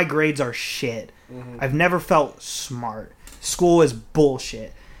 All my grades are shit. Mm-hmm. I've never felt smart. School is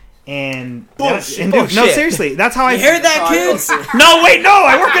bullshit. And bullshit. No, seriously, that's how I hear that, kids. No, wait, no,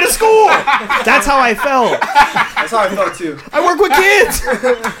 I work at a school. That's how I felt. That's how I felt too. I work with kids.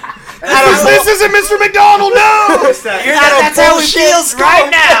 This isn't Mr. McDonald, no! That's how it feels right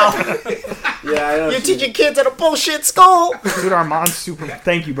now. Yeah, I know. You're teaching kids at a bullshit school. Dude, Armand's super.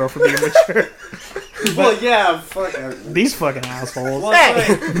 Thank you, bro, for being mature. Well, yeah, fuck. These fucking assholes. Well,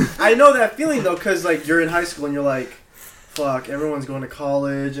 like, I know that feeling though, because like you're in high school and you're like, fuck, everyone's going to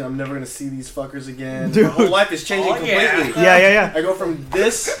college, and I'm never gonna see these fuckers again. Dude. My whole life is changing completely. Yeah. I go from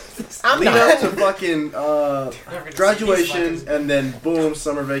this lead up to fucking graduation, and then boom,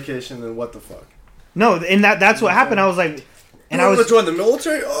 summer vacation, and what the fuck? No, and that's what happened. I was like, and I was join the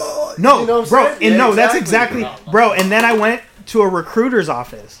military. Oh, no, you know what I'm bro, saying? and no, that's exactly, bro. And then I went to a recruiter's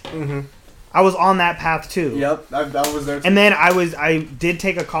office. Mm-hmm. I was on that path too. Yep, I was there too. And then I did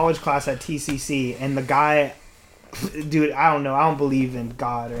take a college class at TCC, and the guy. Dude, I don't know. I don't believe in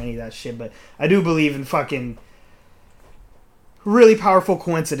God or any of that shit, but I do believe in fucking really powerful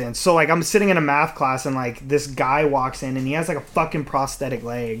coincidence. So, like, I'm sitting in a math class, and, like, this guy walks in, and he has, like, a fucking prosthetic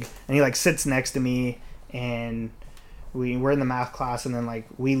leg, and he, like, sits next to me, and we're in the math class, and then, like,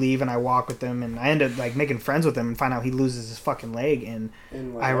 we leave, and I walk with him, and I end up, like, making friends with him and find out he loses his fucking leg in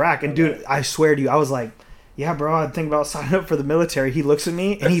Iraq. And, dude, I swear to you, I was like, yeah, bro, I'd think about signing up for the military. He looks at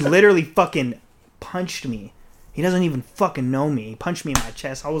me, and he literally fucking punched me. He doesn't even fucking know me. He punched me in my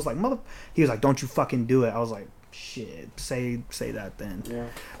chest. I was like, He was like, don't you fucking do it. I was like, shit, say that then. Yeah.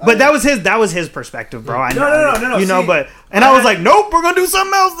 But that was his perspective, bro. No. You know, but I was like, nope, we're gonna do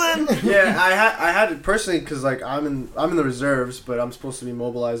something else then. Yeah, I had it personally because like I'm in the reserves, but I'm supposed to be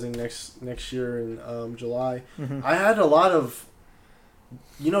mobilizing next year in July. Mm-hmm. I had a lot of,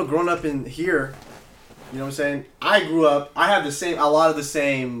 growing up in here. You know what I'm saying? I grew up. I had a lot of the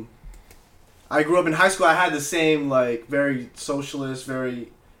same. I grew up in high school. I had the same, like, very socialist,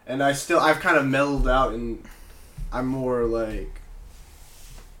 and I've kind of mellowed out, and I'm more, like,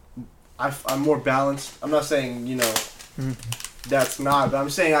 I'm more balanced. I'm not saying, that's not, but I'm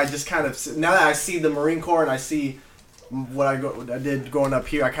saying I just kind of, now that I see the Marine Corps and I see what I did growing up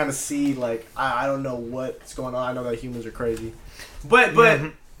here, I kind of see, like, I don't know what's going on. I know that humans are crazy. But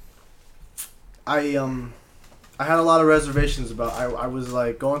I had a lot of reservations about. I was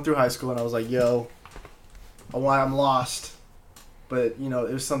like going through high school, and I was like, "Yo, I'm lost," but it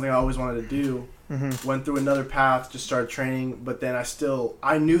was something I always wanted to do. Mm-hmm. Went through another path, just started training, but then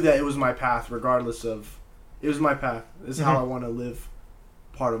I knew that it was my path, regardless of, it was my path. This is how I want to live,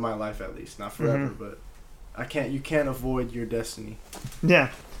 part of my life at least, not forever, but you can't avoid your destiny. Yeah.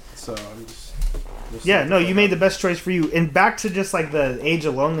 So I'm just yeah, no, you made the best choice for you. And back to just like the age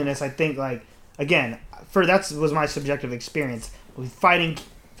of loneliness, I think like again. That was my subjective experience with fighting,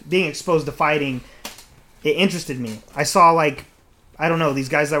 being exposed to fighting. It interested me. I saw like I don't know, these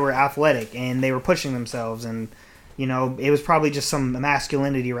guys that were athletic and they were pushing themselves, and you know, it was probably just some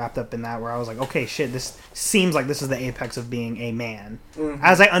masculinity wrapped up in that, where I was like, okay, shit, this seems like this is the apex of being a man,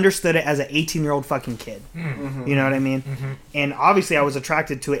 as I understood it as an 18-year-old fucking kid. You know what I mean? And obviously I was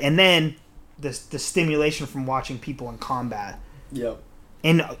attracted to it, and then the stimulation from watching people in combat. Yep.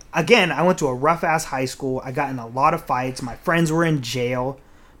 And again, I went to a rough-ass high school. I got in a lot of fights. My friends were in jail.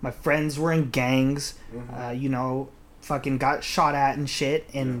 My friends were in gangs. You know, fucking got shot at and shit.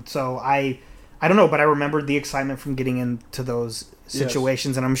 And so I don't know, but I remembered the excitement from getting into those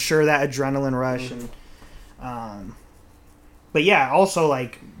situations. And I'm sure that adrenaline rush. And but yeah, also,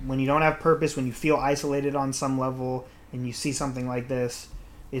 like, when you don't have purpose, when you feel isolated on some level, and you see something like this,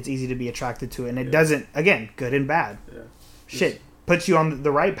 it's easy to be attracted to it. And it doesn't, again, good and bad. Shit. Puts you on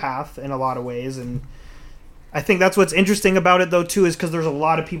the right path in a lot of ways, and I think that's what's interesting about it, though, too, is because there's a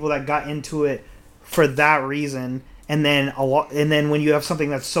lot of people that got into it for that reason, and then when you have something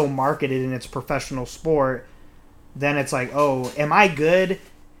that's so marketed and it's professional sport, then it's like, oh, am I good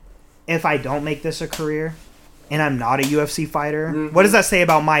if I don't make this a career, and I'm not a UFC fighter? What does that say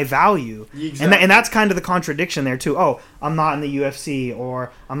about my value? Exactly. And that's kind of the contradiction there, too. Oh, I'm not in the UFC,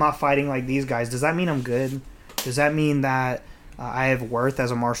 or I'm not fighting like these guys. Does that mean I'm good? Does that mean that I have worth as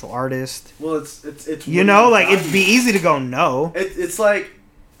a martial artist? Well, it's you know, like, it'd be easy to go no. It's like,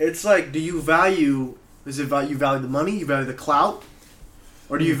 do you value? Is it you value the money? You value the clout,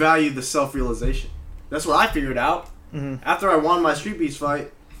 or do you value the self-realization? That's what I figured out after I won my Street Beast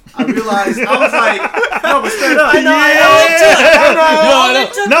fight. I realized I was like, no, but straight up.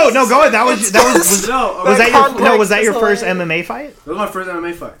 No, go ahead. Was that your first MMA fight? That was my first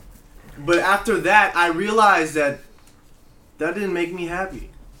MMA fight. But after that, I realized that didn't make me happy.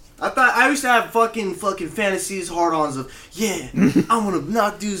 I used to have fucking fantasies, hard-ons of, I'm gonna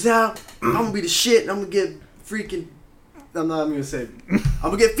knock dudes out, I'm gonna be the shit, and I'm gonna get freaking, I'm not even gonna say, I'm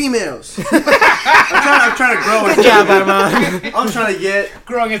gonna get females. I'm trying to grow. Good job, I'm trying to get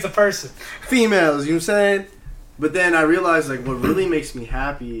growing as a person. Females, you know what I'm saying? But then I realized, like, what really makes me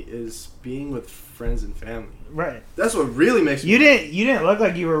happy is being with friends and family. Right. That's what really makes me happy. You didn't look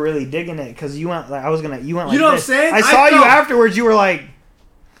like you were really digging it, because you went like, you went like, you know this. What I'm saying? I saw you afterwards, you were like,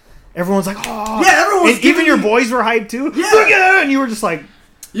 everyone's like, oh. Yeah, everyone's even your boys were hyped too. Yeah. And you were just like,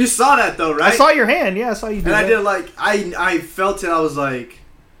 you saw that though, right? I saw your hand. Yeah, I saw you do and that. I did, like, I felt it. I was like,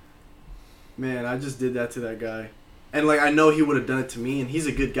 man, I just did that to that guy. And, like, I know he would have done it to me, and he's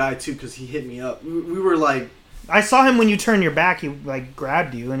a good guy too, because he hit me up. We were like, I saw him when you turned your back. He, like,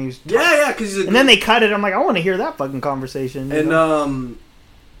 grabbed you, and he was because he's and then they cut it. I'm like, I want to hear that fucking conversation. And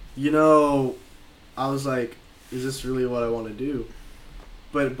you know, I was like, is this really what I want to do?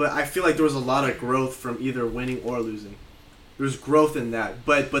 But I feel like there was a lot of growth from either winning or losing. There's growth in that.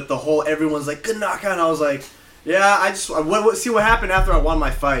 But the whole, everyone's like, good knockout. And I was like, yeah, I just see what happened after I won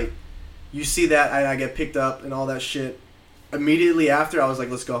my fight. You see that I get picked up and all that shit. Immediately after, I was like,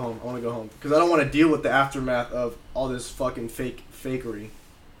 let's go home. I want to go home. Because I don't want to deal with the aftermath of all this fucking fakery.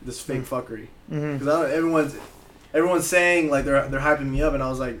 This fake fuckery. Because everyone's saying, like, they're hyping me up. And I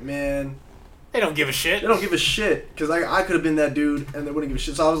was like, man, they don't give a shit. They don't give a shit. Because I could have been that dude and they wouldn't give a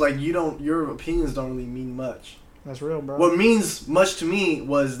shit. So I was like, your opinions don't really mean much. That's real, bro. What means much to me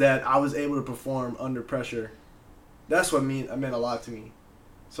was that I was able to perform under pressure. That's what meant a lot to me.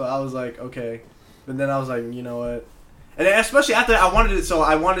 So I was like, okay. But then I was like, you know what? And especially after I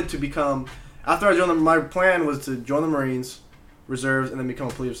wanted to become, after I joined my plan was to join the Marines, reserves, and then become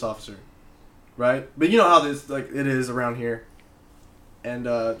a police officer. Right? But you know how this, like, it is around here. And,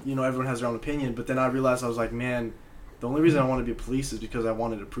 you know, everyone has their own opinion. But then I realized, I was like, man, the only reason I want to be a police is because I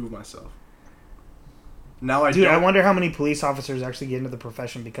wanted to prove myself. Now I I wonder how many police officers actually get into the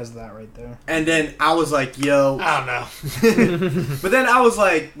profession because of that right there. And then I was like, yo. I don't know. But then I was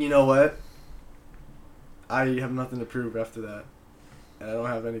like, you know what? I have nothing to prove after that. And I don't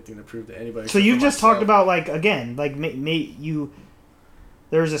have anything to prove to anybody. So you just talked about, like, again, like,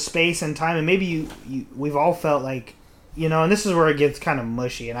 there's a space and time, and maybe we've all felt like, you know, and this is where it gets kind of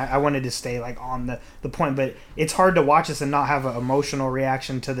mushy, and I wanted to stay, like, on the point, but it's hard to watch this and not have an emotional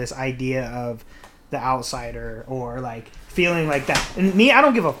reaction to this idea of the outsider, or, like, feeling like that. And me, I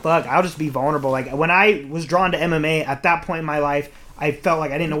don't give a fuck. I'll just be vulnerable. Like, when I was drawn to MMA at that point in my life, I felt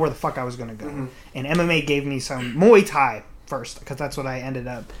like I didn't know where the fuck I was going to go. And MMA gave me some Muay Thai first, because that's what I ended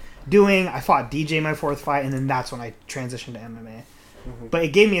up doing. I fought DJ my fourth fight, and then that's when I transitioned to MMA. But it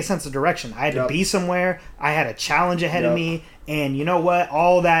gave me a sense of direction. I had to be somewhere. I had a challenge ahead of me. And you know what?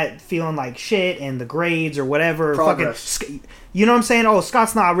 All that feeling like shit and the grades or whatever. Fucking, you know what I'm saying? Oh,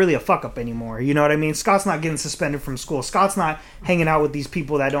 Scott's not really a fuck up anymore. You know what I mean? Scott's not getting suspended from school. Scott's not hanging out with these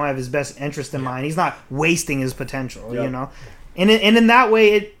people that don't have his best interest in mind. He's not wasting his potential, you know? And in that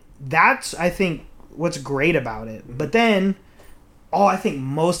way, that's, I think, what's great about it. Mm-hmm. But then, I think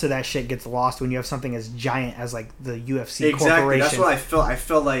most of that shit gets lost when you have something as giant as, like, the UFC corporation. That's what I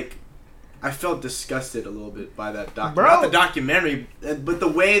felt. I felt disgusted a little bit by that documentary. Not the documentary, but the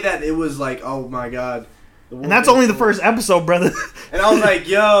way that it was like, oh my god. And that's only the first episode, brother. And I was like,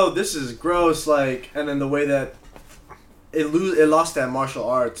 yo, this is gross. Like, and then the way that it lost that martial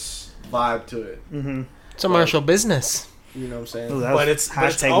arts vibe to it. Mm-hmm. It's a martial business. You know what I'm saying? Ooh, but it's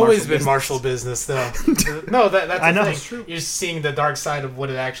always been martial business, though. No, that's I know. It's true. You're seeing the dark side of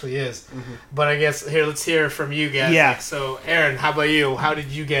what it actually is. Mm-hmm. But I guess, let's hear from you guys. Yeah. So, Aaron, how about you? How did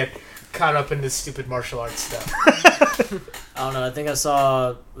you get caught up in this stupid martial arts stuff? I don't know. I think I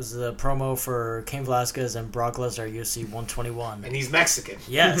saw was the promo for Cain Velasquez and Brock Lesnar UFC 121, and he's Mexican.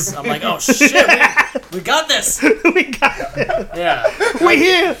 Yes, I'm like, oh shit, we got this. We got it. Yeah, we're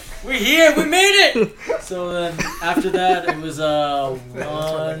here. We're here. We made it. So then after that, it was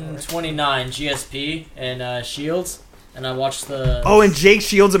 129 GSP and Shields. And I watched the... Oh, and Jake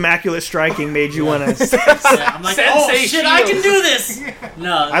Shields' immaculate striking made you want to... Yeah, I'm like, Sensei shit, Shields. I can do this!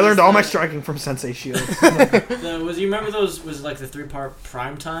 No. I learned all my striking from Sensei Shields. You remember those, was like the 3-part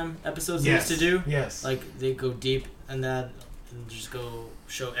primetime episodes they used to do? Yes. Like, they go deep and that, and just go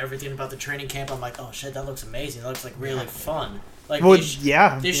show everything about the training camp. I'm like, oh shit, that looks amazing. That looks like really fun. Like, well,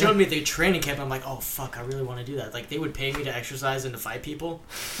 they showed me the training camp. I'm like, oh fuck, I really want to do that. Like, they would pay me to exercise and to fight people.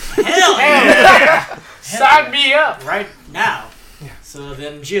 Hell yeah! Sign me up right now. Yeah. So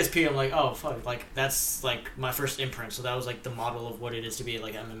then GSP, I'm like, oh fuck, like that's like my first imprint. So that was like the model of what it is to be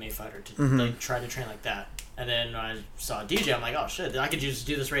like an MMA fighter to like try to train like that. And then when I saw DJ, I'm like, oh shit, I could just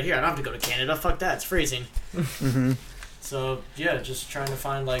do this right here. I don't have to go to Canada. Fuck that, it's freezing. Mm-hmm. So yeah, just trying to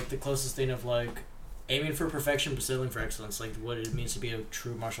find like the closest thing of like aiming for perfection but settling for excellence, like what it means to be a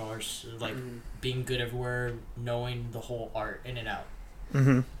true martial arts, like being good everywhere, knowing the whole art in and out.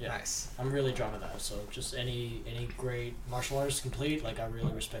 Mm-hmm. Yeah. Nice. I'm really drawn to that. So just any great martial arts complete, like I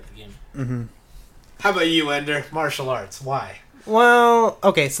really respect the game. Mm-hmm. How about you, Ender? Martial arts, why? Well,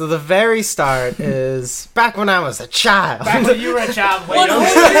 okay, so the very start is back when I was a child. Back when you were a child, way long.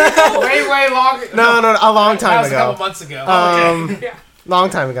 No, a long time ago. A couple months ago. Okay. Long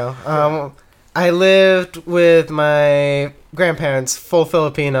time ago. I lived with my grandparents, full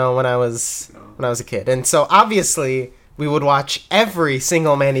Filipino, when I was a kid, and so obviously we would watch every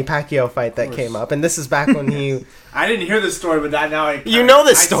single Manny Pacquiao fight that came up, and this is back when he. I didn't hear this story, but now you know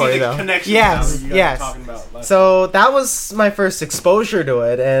this story though. Yes. Talking about so that was my first exposure to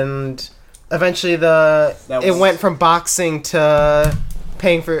it, and eventually it went from boxing to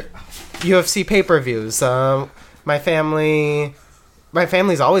paying for UFC pay-per-views. My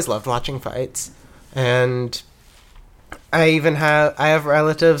family's always loved watching fights, and I have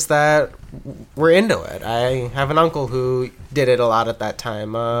relatives that were into it. I have an uncle who did it a lot at that time.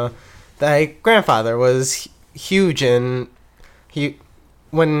 My grandfather was huge when he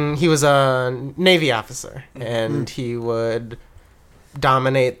was a Navy officer, and he would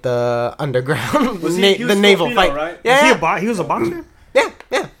dominate the underground, the naval Filipino, fight. Right? Yeah, he was a boxer. Yeah.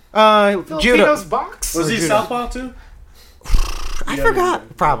 Filipinos box. Was he southpaw too? I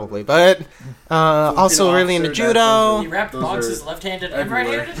forgot, probably, but also really into judo. He wrapped boxes left-handed and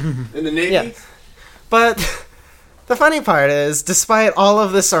right-handed? In the Navy? Yeah. But the funny part is, despite all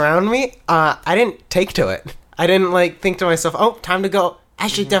of this around me, I didn't take to it. I didn't think to myself, oh, time to go. I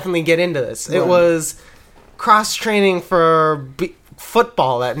should definitely get into this. Right. It was cross-training for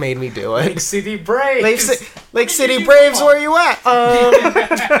football that made me do it. Lake City Braves. Lake City Braves, where you at?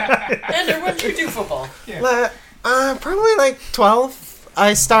 Ender, when did you do football? Yeah. Probably 12.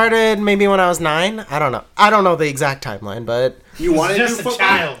 I started maybe when I was 9. I don't know. I don't know the exact timeline, but you wanted to do football?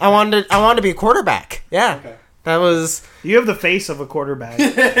 Child. I wanted to be a quarterback. Yeah. Okay. That was. You have the face of a quarterback.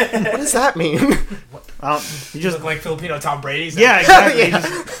 What does that mean? You just look like Filipino Tom Brady. Yeah, exactly. Yeah.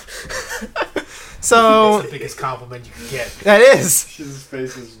 So that's the biggest compliment you can get. That is. His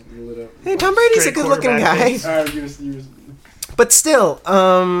face is lit up. Hey, Tom Brady's a good-looking guy. But still,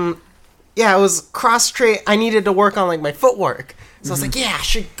 yeah, it was cross-train. I needed to work on my footwork. So I was like, yeah, I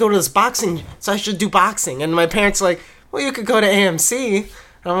should go to this boxing. So I should do boxing. And my parents were like, well, you could go to AMC.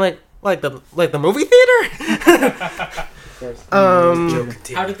 And I'm like the movie theater?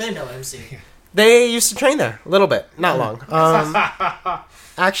 How did they know AMC? They used to train there a little bit, not long.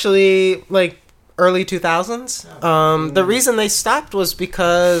 Actually, early 2000s. The reason they stopped was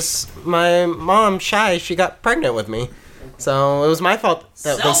because my mom, Shai, she got pregnant with me. So it was my fault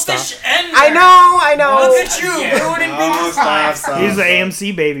that they stopped. Selfish Ender! I know. Look at you ruining people's lives. He's the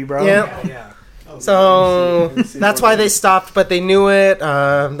AMC baby, bro. Yeah. So that's why they stopped, but they knew it.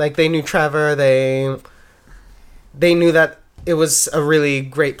 They knew Trevor. They knew that it was a really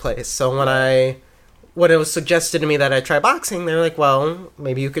great place. So when it was suggested to me that I try boxing, they were like, well,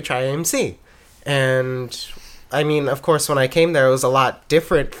 maybe you could try AMC. And I mean, of course, when I came there, it was a lot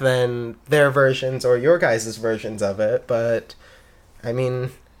different than their versions or your guys' versions of it. But I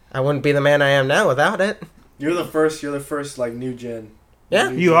mean, I wouldn't be the man I am now without it. You're the first like new gen. Yeah,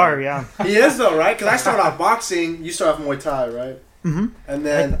 you are. Yeah, he is though, right? Because I started off boxing. You started off Muay Thai, right? Mm-hmm. And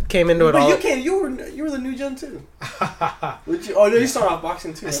then I came into it all. You were the new gen too. You started off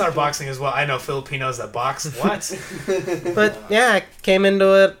boxing too. I started boxing as well. I know Filipinos that box. What? But yeah, I came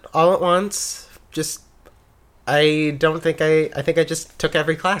into it all at once. Just I think I just took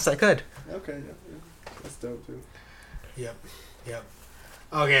every class I could. Okay, yeah. That's dope too. Yep.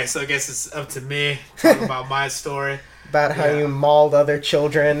 Okay, so I guess it's up to me to talk about my story. About how you mauled other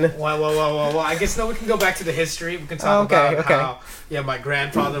children. Well, I guess we can go back to the history. We can talk about how my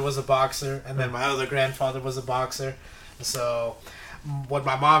grandfather was a boxer, and then my other grandfather was a boxer. So what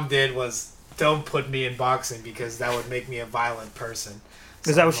my mom did was don't put me in boxing because that would make me a violent person.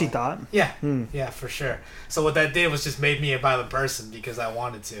 Is that what she thought? Yeah, yeah, for sure. So what that did was just made me a violent person because I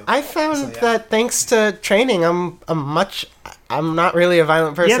wanted to. I found that thanks to training, I'm not really a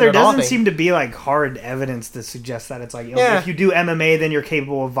violent person. Yeah, there doesn't seem to be like hard evidence to suggest that it's like if you do MMA, then you're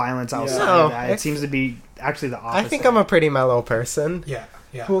capable of violence outside of that. It seems to be actually the opposite. I think I'm a pretty mellow person. Yeah.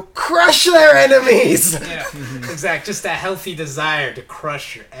 Who will crush their enemies. Yeah, exactly. Just that healthy desire to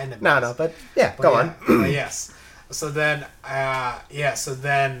crush your enemies. No, but go on. Yes. So then,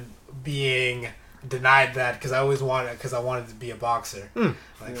 being denied that because I wanted to be a boxer, from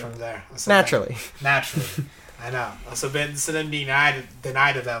there. So naturally, I know. So then being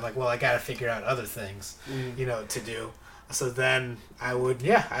denied of that, I'm like, well, I got to figure out other things, to do. So then I would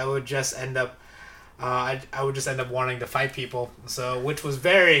just end up, I would just end up wanting to fight people. So which was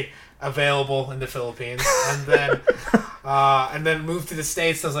very available in the Philippines, and then moved to the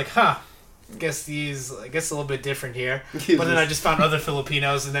States. I was like, I guess a little bit different here. But then I just found other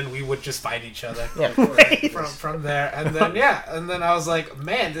Filipinos, and then we would just fight each other from there. And then I was like,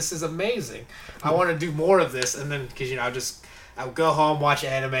 man, this is amazing. I want to do more of this. And then because I would go home, watch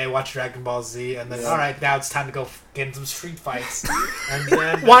anime, watch Dragon Ball Z, and then all right, now it's time to go get in some street fights. And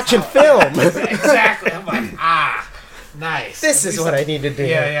then watching film. Exactly. I'm like, nice. This is what I need to do.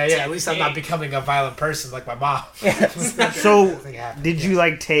 Yeah. At least I'm not becoming a violent person like my mom. So, did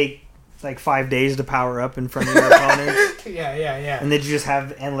you take 5 days to power up in front of your opponents? Yeah. And did you just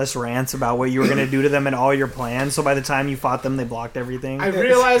have endless rants about what you were going to do to them and all your plans? So by the time you fought them, they blocked everything? I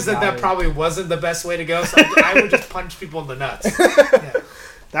realized that probably wasn't the best way to go, so I would just punch people in the nuts. Yeah.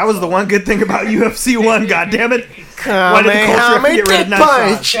 That was the one good thing about UFC 1, goddammit. Why did the culture get rid of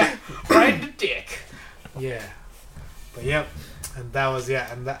punch? Right in the dick. Yeah. But yep. And that was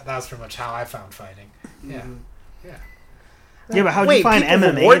pretty much how I found fighting. Yeah. Mm-hmm. Yeah, but how did you find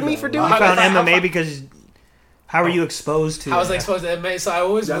MMA? Reward me for doing you found MMA because how were you exposed to it? I was exposed to MMA, so I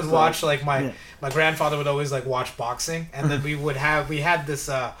always would watch my grandfather would always watch boxing, and then we had this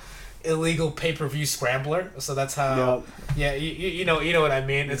illegal pay-per-view scrambler, so that's how you know what I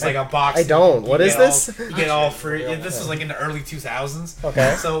mean. It's like a box. I don't. What is this? You get all free. This was in the early 2000s.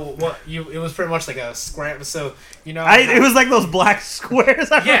 Okay. So it was pretty much like a scramble. So it was like those black squares.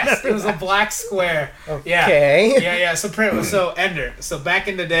 Yes, it was a black square. Okay. Yeah. So Ender. So back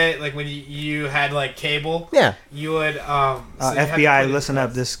in the day, when you had cable. Yeah. You would FBI, listen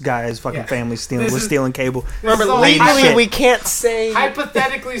up. This guy's fucking family stealing cable. Remember, legally we can't say.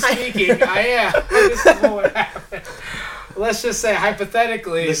 Hypothetically speaking. This is what happened. Let's just say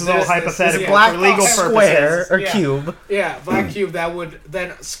hypothetically. This is all hypothetical. Black for legal square purposes. or cube. Yeah, black cube that would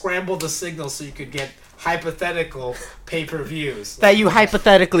then scramble the signal so you could get hypothetical pay-per-views that you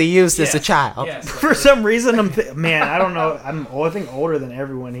hypothetically used as a child. Yes. For some reason, I don't know. I think older than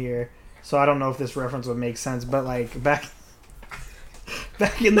everyone here, so I don't know if this reference would make sense. But back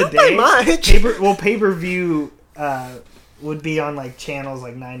in the day, pay-per-view. Would be on channels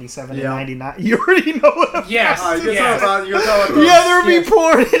 97 and 99. You already know what I'm Yes. There would be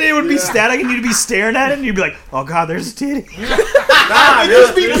porn and it would be static and you'd be staring at it and you'd be like, oh god, there's a titty. It'd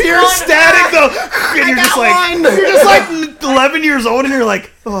just be pure static though. And you're just 11 years old and you're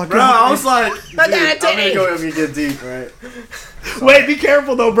like, oh god. Bro, I was like, I'm gonna go and get deep, right? So, wait, be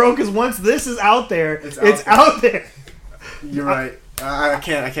careful though, bro, because once this is out there, it's out there. You're right. I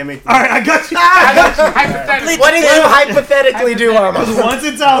can't make. All right, I got you. Hypothetically, what did you hypothetically do, Armand? Once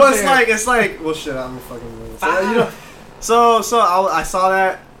it's out there, it's like, well, shit, I'm a fucking. So I saw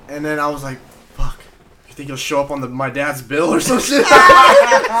that, and then I was like, fuck. You think he'll show up on my dad's bill or some shit?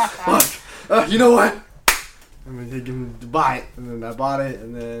 Fuck. You know what? I'm gonna take him to buy it, and then I bought it,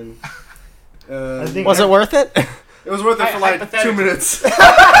 and then. Was it worth it? It was worth it for like 2 minutes. That's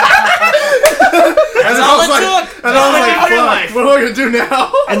all it took. And I was like, fuck, what am I gonna do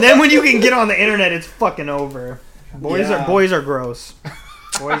now? And then when you can get on the internet, it's fucking over. Boys are gross.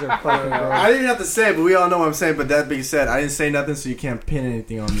 Boys are fucking gross. I didn't have to say it, but we all know what I'm saying. But that being said, I didn't say nothing, so you can't pin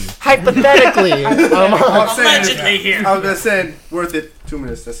anything on me. Hypothetically. Allegedly here. I was just saying, worth it. 2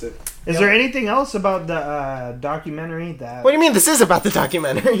 minutes, that's it. Is there anything else about the documentary that... What do you mean? This is about the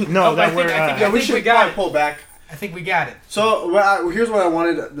documentary. No, I think we should probably pull back. I think we got it. So here's what I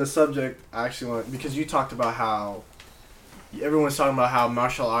wanted. The subject I actually wanted, because you talked about how everyone's talking about how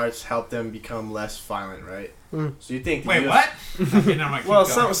martial arts help them become less violent, right? Mm. So you think? Wait, what? Well,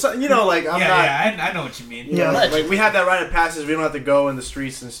 so you know, like I know what you mean. Yeah, like we have that rite of passage. We don't have to go in the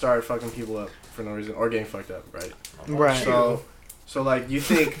streets and start fucking people up for no reason or getting fucked up, right? Right. So like you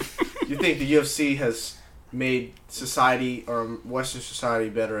think the UFC has made society or Western society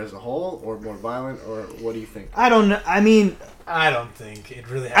better as a whole, or more violent, or what do you think? I don't know. I mean, I don't think it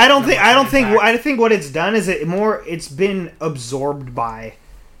really. I think what it's done is it's been absorbed by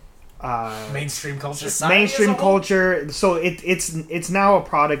mainstream culture. Mainstream culture. So it's now a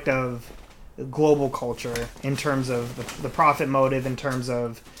product of global culture in terms of the profit motive, in terms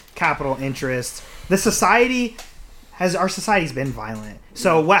of capital interests. Our society's been violent.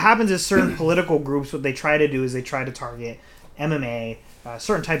 So what happens is certain political groups, what they try to do is they try to target MMA,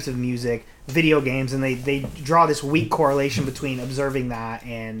 certain types of music, video games, and they draw this weak correlation between observing that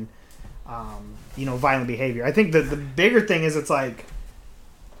and violent behavior. I think the bigger thing is it's like,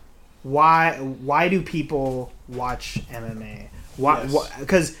 why do people watch MMA?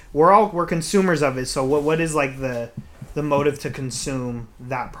 Because we're consumers of it. So what is like the motive to consume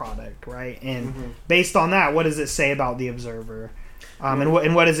that product, right? And based on that, what does it say about the observer? And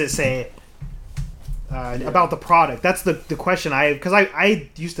what does it say about the product? That's the question because I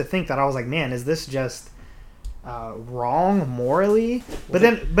used to think that. I was like, man, is this just wrong morally? But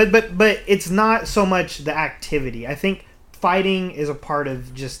it's not so much the activity. I think fighting is a part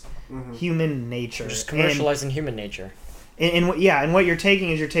of just human nature. Just commercializing human nature. And what you're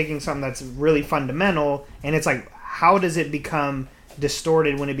taking something that's really fundamental, and it's like, how does it become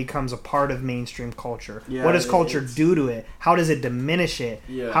distorted when it becomes a part of mainstream culture? Yeah, what does culture do to it? How does it diminish it?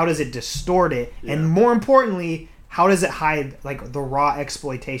 Yeah. How does it distort it? Yeah. And more importantly, how does it hide like the raw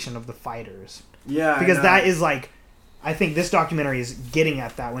exploitation of the fighters? Yeah, because that is like, I think this documentary is getting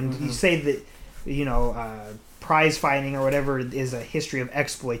at that. When you say that, prize fighting or whatever is a history of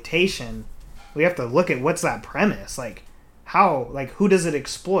exploitation, we have to look at what's that premise. Like, who does it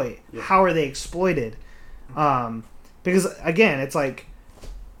exploit? Yeah. How are they exploited? Because again, it's like,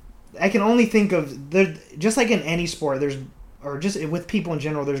 I can only think of just like in any sport, or just with people in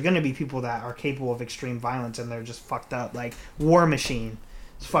general, there's going to be people that are capable of extreme violence and they're just fucked up. Like War Machine,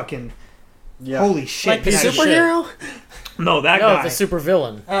 it's fucking holy shit. Like the superhero? No, guy. The super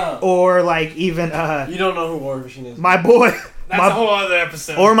villain. Oh. Or like even you don't know who War Machine is. My boy. That's a whole other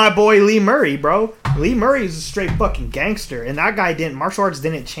episode. Or my boy Lee Murray, bro. Lee Murray is a straight fucking gangster, and that guy martial arts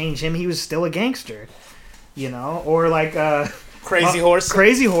didn't change him. He was still a gangster. Or like Crazy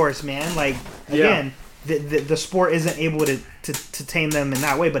Horse, man. Like again, the sport isn't able to tame them in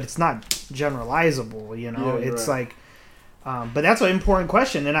that way, but it's not generalizable. It's right. Like, but that's an important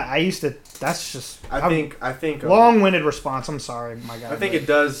question, and I used to. That's just I think long-winded response. I'm sorry, my guy. I think it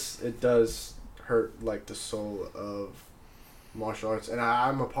does hurt like the soul of martial arts, and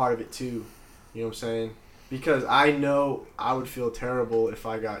I'm a part of it too. You know what I'm saying? Because I know I would feel terrible if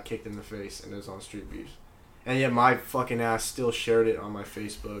I got kicked in the face and it was on Street Beefs. And yet my fucking ass still shared it on my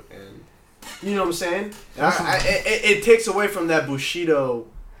Facebook, and you know what I'm saying? It takes away from that Bushido,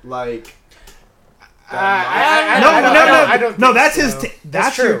 like. I don't. No, that's his.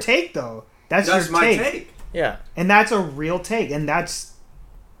 That's your take, though. That's your my take. Yeah, and that's a real take, and that's.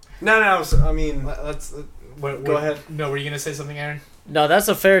 No. I mean, let's. Go ahead. No, were you gonna say something, Aaron? No, that's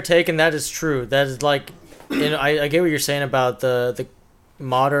a fair take, and that is true. That is like, I get what you're saying about the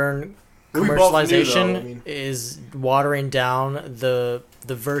modern commercialization is watering down the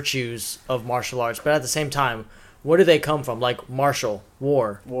virtues of martial arts, but at the same time, where do they come from? Like martial,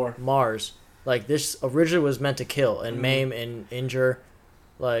 war, Mars. Like this originally was meant to kill and maim and injure.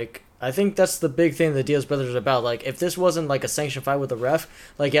 Like I think that's the big thing the Diaz brothers are about. Like if this wasn't like a sanctioned fight with a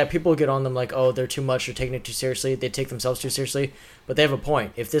ref, like people get on them like, oh, they're too much, they're taking it too seriously, they take themselves too seriously. But they have a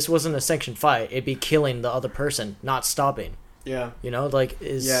point. If this wasn't a sanctioned fight, it'd be killing the other person, not stopping. Yeah.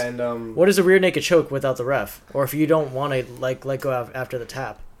 What is a rear naked choke without the ref? Or if you don't want to like let go after the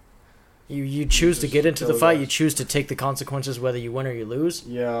tap, you choose to get into the fight. You choose to take the consequences whether you win or you lose.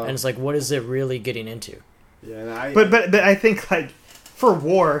 Yeah. And it's like, what is it really getting into? Yeah. But I think like for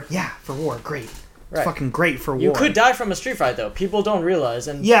war, great. It's fucking great for war. You could die from a street fight though. People don't realize,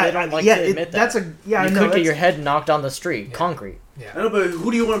 and they don't like to admit that. You could get your head knocked on the street, concrete. Yeah. I know, but who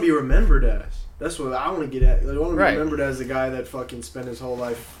do you want to be remembered as? That's what I want to get at. I want to be remembered as the guy that fucking spent his whole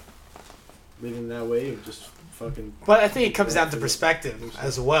life living that way, and just fucking. But I think it comes down to perspective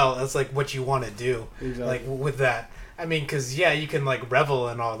as well. It's like what you want to do, like with that. I mean, because you can like revel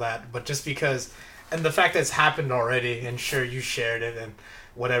and all that, but just because, and the fact that it's happened already, and sure you shared it and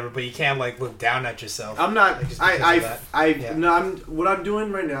whatever, but you can't like look down at yourself. I'm not. What I'm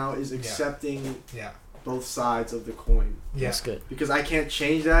doing right now is accepting both sides of the coin. Yeah, that's good. Because I can't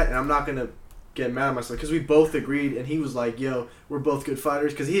change that, and I'm not gonna get mad at myself because we both agreed, and he was like, "Yo, we're both good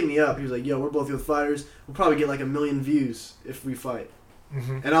fighters." Because he hit me up, he was like, "Yo, we're both good fighters. We'll probably get like 1 million views if we fight."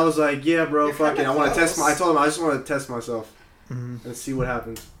 Mm-hmm. And I was like, "Yeah, bro, fuck it. I want to test I told him I just want to test myself and see what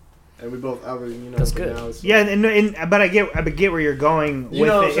happens." And we both, that's good. But I get where you're going with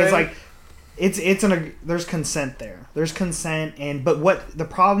it. It's like, there's consent there. There's consent, but where the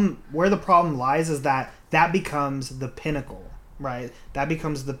problem lies is that becomes the pinnacle, right? That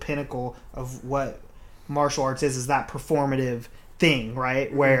becomes the pinnacle of what martial arts is that performative thing, right?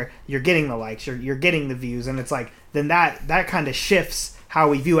 Mm-hmm. Where you're getting the likes, you're getting the views, and it's like, then that kind of shifts how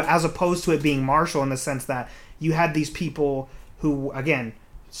we view it, as opposed to it being martial in the sense that you had these people who, again,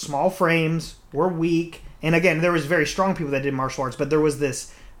 small frames, were weak, and again, there was very strong people that did martial arts, but there was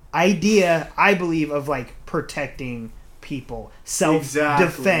this idea, I believe, of like protecting people,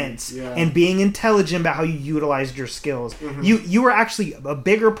 self-defense, and being intelligent about how you utilized your skills. Mm-hmm. You were actually a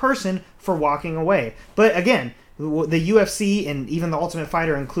bigger person for walking away. But again, the UFC and even the Ultimate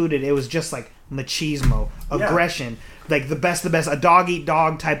Fighter included, it was just like machismo, aggression, like the best, a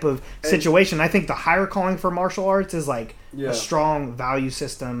dog-eat-dog type of situation. I think the higher calling for martial arts is like a strong value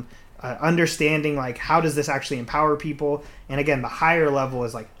system, understanding like how does this actually empower people, and again, the higher level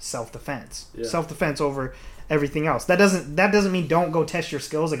is like self-defense over everything else. That doesn't mean don't go test your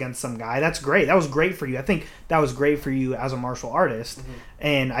skills against some guy. That's great. That was great for you. I think that was great for you as a martial artist,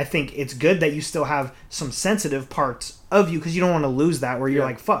 and I think it's good that you still have some sensitive parts of you, because you don't want to lose that where you're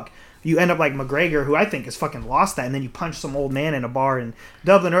like, fuck. You end up like McGregor, who I think has fucking lost that, and then you punch some old man in a bar in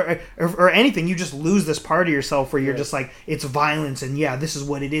Dublin or anything. You just lose this part of yourself where you're just like, it's violence, and this is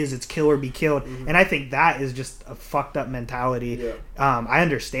what it is. It's kill or be killed. Mm-hmm. And I think that is just a fucked up mentality. Yeah. I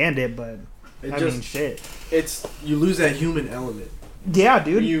understand it, but shit. It's, you lose that human element. Yeah,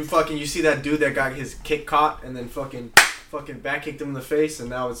 dude. You see that dude that got his kick caught and then fucking back kicked him in the face, and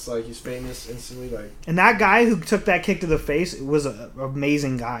now it's like he's famous instantly. Like, and that guy who took that kick to the face was an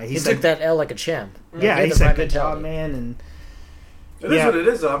amazing guy. He took that L like a champ. Yeah, he said, "Good job, man." And it is what it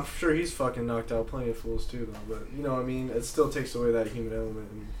is, though. I'm sure he's fucking knocked out plenty of fools too, though. But you know what I mean? It still takes away that human element.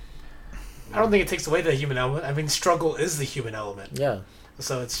 I don't think it takes away the human element. I mean, struggle is the human element. Yeah.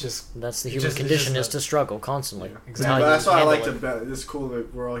 So it's just... That's the human condition, is to struggle constantly. Yeah, exactly. That's why I like to... It's cool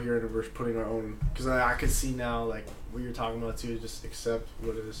that we're all here and we're putting our own... Because I can see now, like, what you're talking about, too. Just accept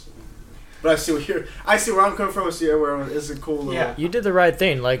what it is. But I see where I'm coming from. I see where it's a cool little... Yeah, you did the right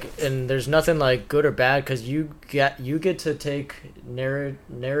thing. Like, and there's nothing, like, good or bad, because you get to take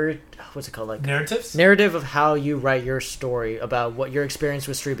what's it called? Like, narrative of how you write your story about what your experience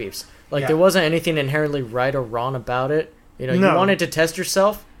with Street Beefs. Like, there wasn't anything inherently right or wrong about it. You know, you wanted to test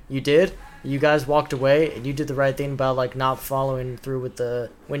yourself. You did. You guys walked away, and you did the right thing about, like, not following through with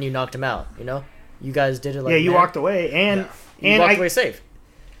when you knocked him out, you know? You guys did it like... Yeah, you walked away, and... You walked away safe.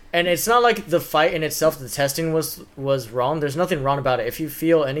 And it's not like the fight in itself, the testing was wrong. There's nothing wrong about it. If you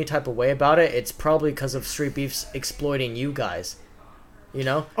feel any type of way about it, it's probably because of Street Beefs exploiting you guys. You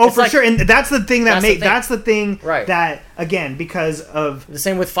know? Oh, it's for sure. And that's the thing that's the thing that, again, because of... The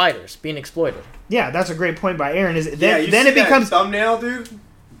same with fighters being exploited. Yeah, that's a great point by Aaron. Then it becomes... thumbnail, dude?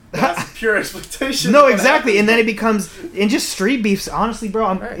 That's pure exploitation. No, exactly. And then it becomes... And just Street Beefs, honestly,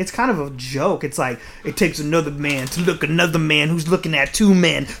 bro, it's kind of a joke. It's like, it takes another man to look another man who's looking at two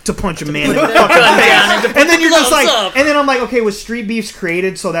men to punch a man in the fucking face. And then you're just like... Up. And then I'm like, okay, was Street Beefs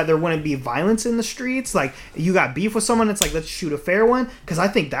created so that there wouldn't be violence in the streets? Like, you got beef with someone, it's like, let's shoot a fair one? Because I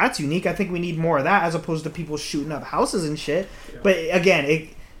think that's unique. I think we need more of that as opposed to people shooting up houses and shit. Yeah. But again,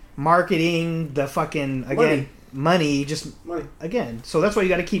 marketing, the fucking... Again... Money. Again. So that's why you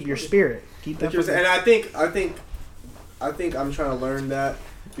got to keep your spirit. Keep that. And I think I'm trying to learn that,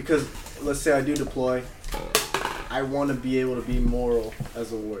 because let's say I do deploy, I want to be able to be moral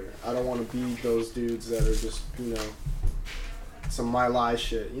as a warrior. I don't want to be those dudes that are just, you know, some my life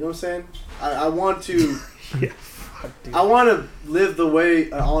shit. You know what I'm saying? I want to. I want to live the way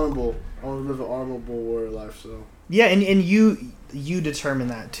I want to live an honorable warrior life. So. Yeah, and you determine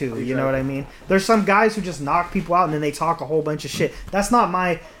that too. Exactly. You know what I mean? There's some guys who just knock people out and then they talk a whole bunch of shit. That's not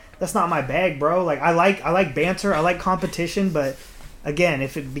my that's not my bag, bro. Like I like banter, I like competition, but again,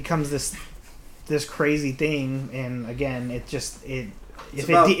 if it becomes this crazy thing, and again, it devalues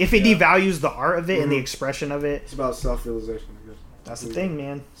the art of it and the expression of it. It's about self-realization, I guess. That's the thing,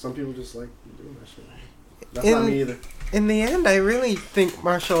 man. Some people just like doing that shit. That's not me either. In the end, I really think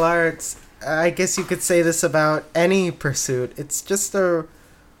martial arts, I guess you could say this about any pursuit, it's just a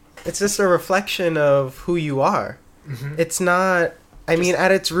reflection of who you are. Mm-hmm. It's not, I mean,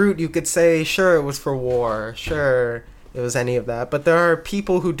 at its root, you could say, sure, it was for war, sure, it was any of that, but there are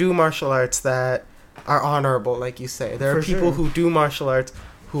people who do martial arts that are honorable, like you say. There are people who do martial arts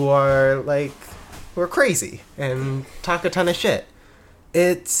who are crazy and talk a ton of shit.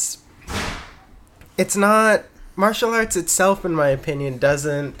 It's not, martial arts itself, in my opinion,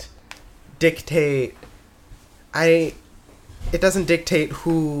 doesn't dictate, it doesn't dictate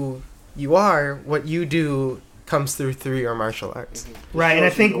who you are. What you do comes through your martial arts. Right, and I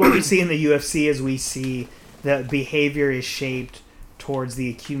think what we see in the UFC is we see that behavior is shaped towards the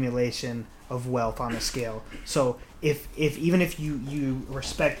accumulation of wealth on a scale. So if even if you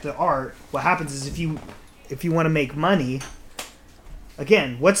respect the art, what happens is if you want to make money,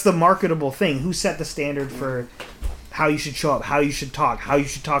 again, what's the marketable thing? Who set the standard for how you should show up, how you should talk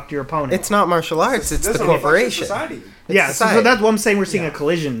to your opponent? It's not martial arts, it's the corporation. Society. So that's what I'm saying. We're seeing a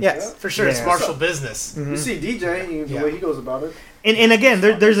collision. Yes, for sure. It's martial business. Mm-hmm. You see DJ, the way he goes about it. And again,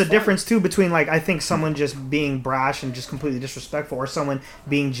 there's a difference too between I think someone just being brash and just completely disrespectful, or someone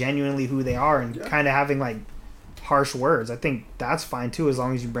being genuinely who they are and kind of having harsh words. I think that's fine too, as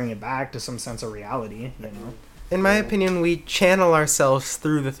long as you bring it back to some sense of reality. In my opinion, we channel ourselves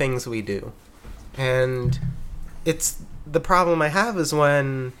through the things we do, and it's the problem I have is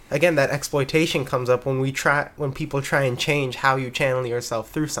when, again, that exploitation comes up when people try and change how you channel yourself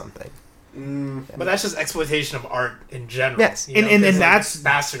through something. But that's just exploitation of art in general. Yes, and that's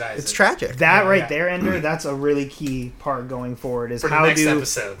bastardized. It's tragic. That there, Ender, that's a really key part going forward. Is for how the next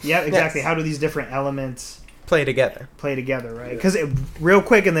episode. Yeah, exactly. Yes. How do these different elements play together, right? Because real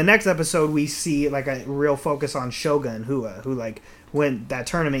quick in the next episode we see a real focus on Shogun Hua, who when that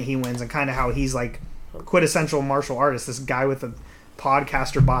tournament he wins, and kind of how he's quintessential martial artist. This guy with a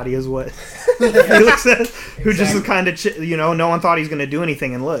podcaster body is what Felix said, who just was kind of no one thought he was going to do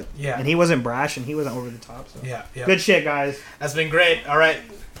anything, and look, and he wasn't brash and he wasn't over the top. So good shit, guys. That's been great. All right,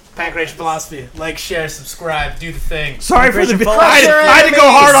 Pancration Philosophy, like, share, subscribe, do the thing. Sorry for the I had to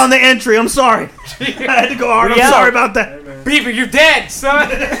go hard on the entry. I'm sorry. I had to go hard. I'm sorry about that. Beaver, you're dead, son.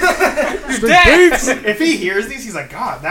 You're dead. If he hears these, he's like, God,